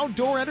of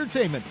outdoor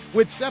entertainment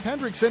with Seth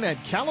Hendrickson and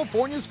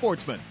California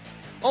Sportsman.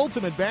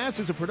 Ultimate Bass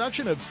is a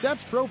production of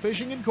Seps Pro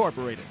Fishing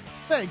Incorporated.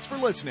 Thanks for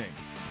listening.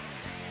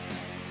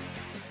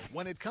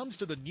 When it comes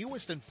to the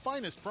newest and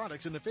finest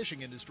products in the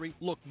fishing industry,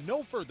 look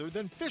no further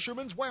than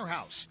Fisherman's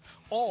Warehouse.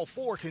 All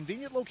 4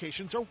 convenient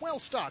locations are well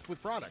stocked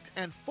with product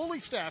and fully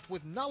staffed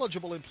with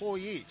knowledgeable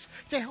employees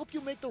to help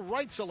you make the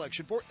right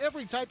selection for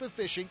every type of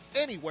fishing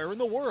anywhere in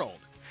the world.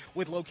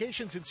 With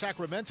locations in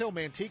Sacramento,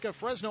 Manteca,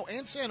 Fresno,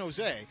 and San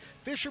Jose,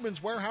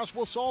 Fisherman's Warehouse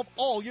will solve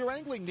all your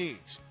angling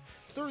needs.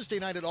 Thursday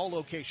night at all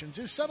locations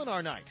is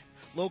seminar night.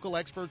 Local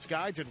experts,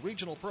 guides, and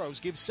regional pros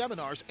give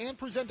seminars and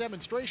present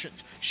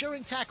demonstrations,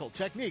 sharing tackle,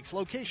 techniques,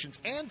 locations,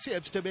 and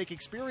tips to make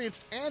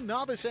experienced and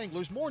novice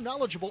anglers more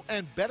knowledgeable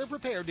and better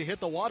prepared to hit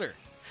the water.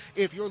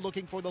 If you're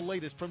looking for the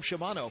latest from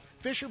Shimano,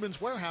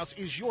 Fisherman's Warehouse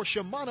is your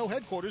Shimano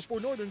headquarters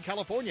for Northern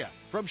California.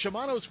 From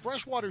Shimano's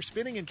freshwater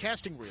spinning and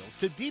casting reels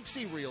to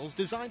deep-sea reels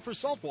designed for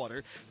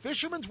saltwater,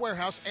 Fisherman's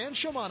Warehouse and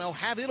Shimano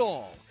have it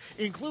all,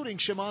 including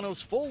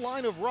Shimano's full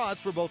line of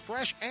rods for both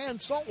fresh and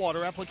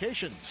saltwater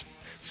applications.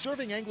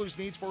 Serving anglers'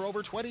 needs for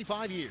over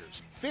 25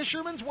 years,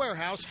 Fisherman's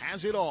Warehouse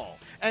has it all.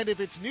 And if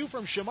it's new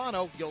from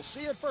Shimano, you'll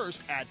see it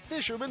first at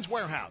Fisherman's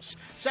Warehouse,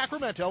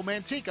 Sacramento,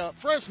 Manteca,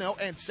 Fresno,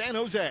 and San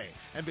Jose.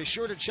 And be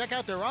sure to check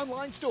out their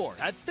online store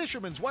at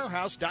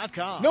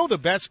fishermanswarehouse.com. Know the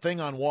best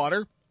thing on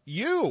water?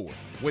 You.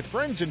 With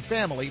friends and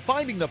family,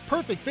 finding the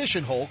perfect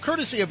fishing hole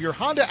courtesy of your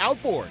Honda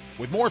Outboard.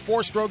 With more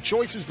four-stroke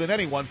choices than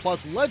anyone,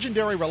 plus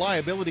legendary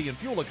reliability and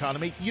fuel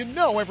economy, you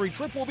know every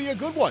trip will be a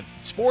good one.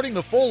 Sporting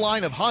the full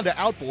line of Honda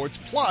Outboards,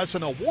 plus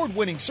an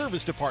award-winning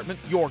service department,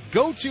 your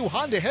go-to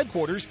Honda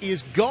headquarters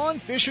is Gone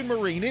Fishin'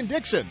 Marine in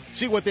Dixon.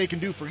 See what they can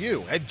do for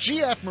you at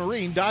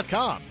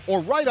gfmarine.com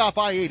or right off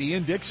I-80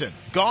 in Dixon.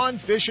 Gone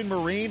Fishin'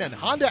 Marine and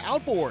Honda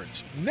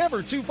Outboards.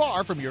 Never too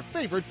far from your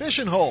favorite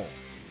fishing hole.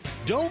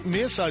 Don't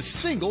miss a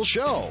single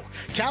show.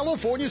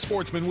 California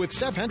Sportsman with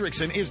Seth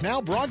Hendrickson is now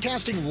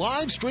broadcasting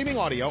live streaming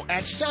audio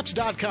at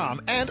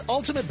seps.com and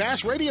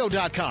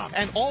ultimatebassradio.com,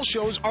 and all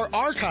shows are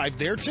archived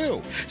there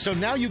too. So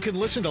now you can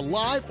listen to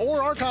live or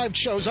archived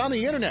shows on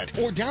the internet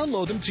or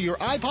download them to your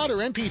iPod or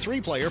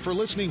MP3 player for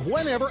listening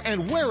whenever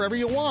and wherever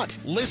you want.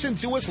 Listen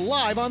to us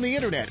live on the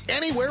internet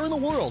anywhere in the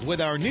world with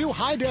our new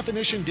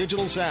high-definition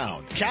digital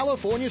sound.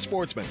 California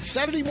Sportsman,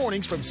 Saturday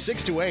mornings from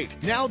 6 to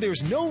 8. Now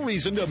there's no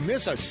reason to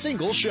miss a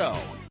single show.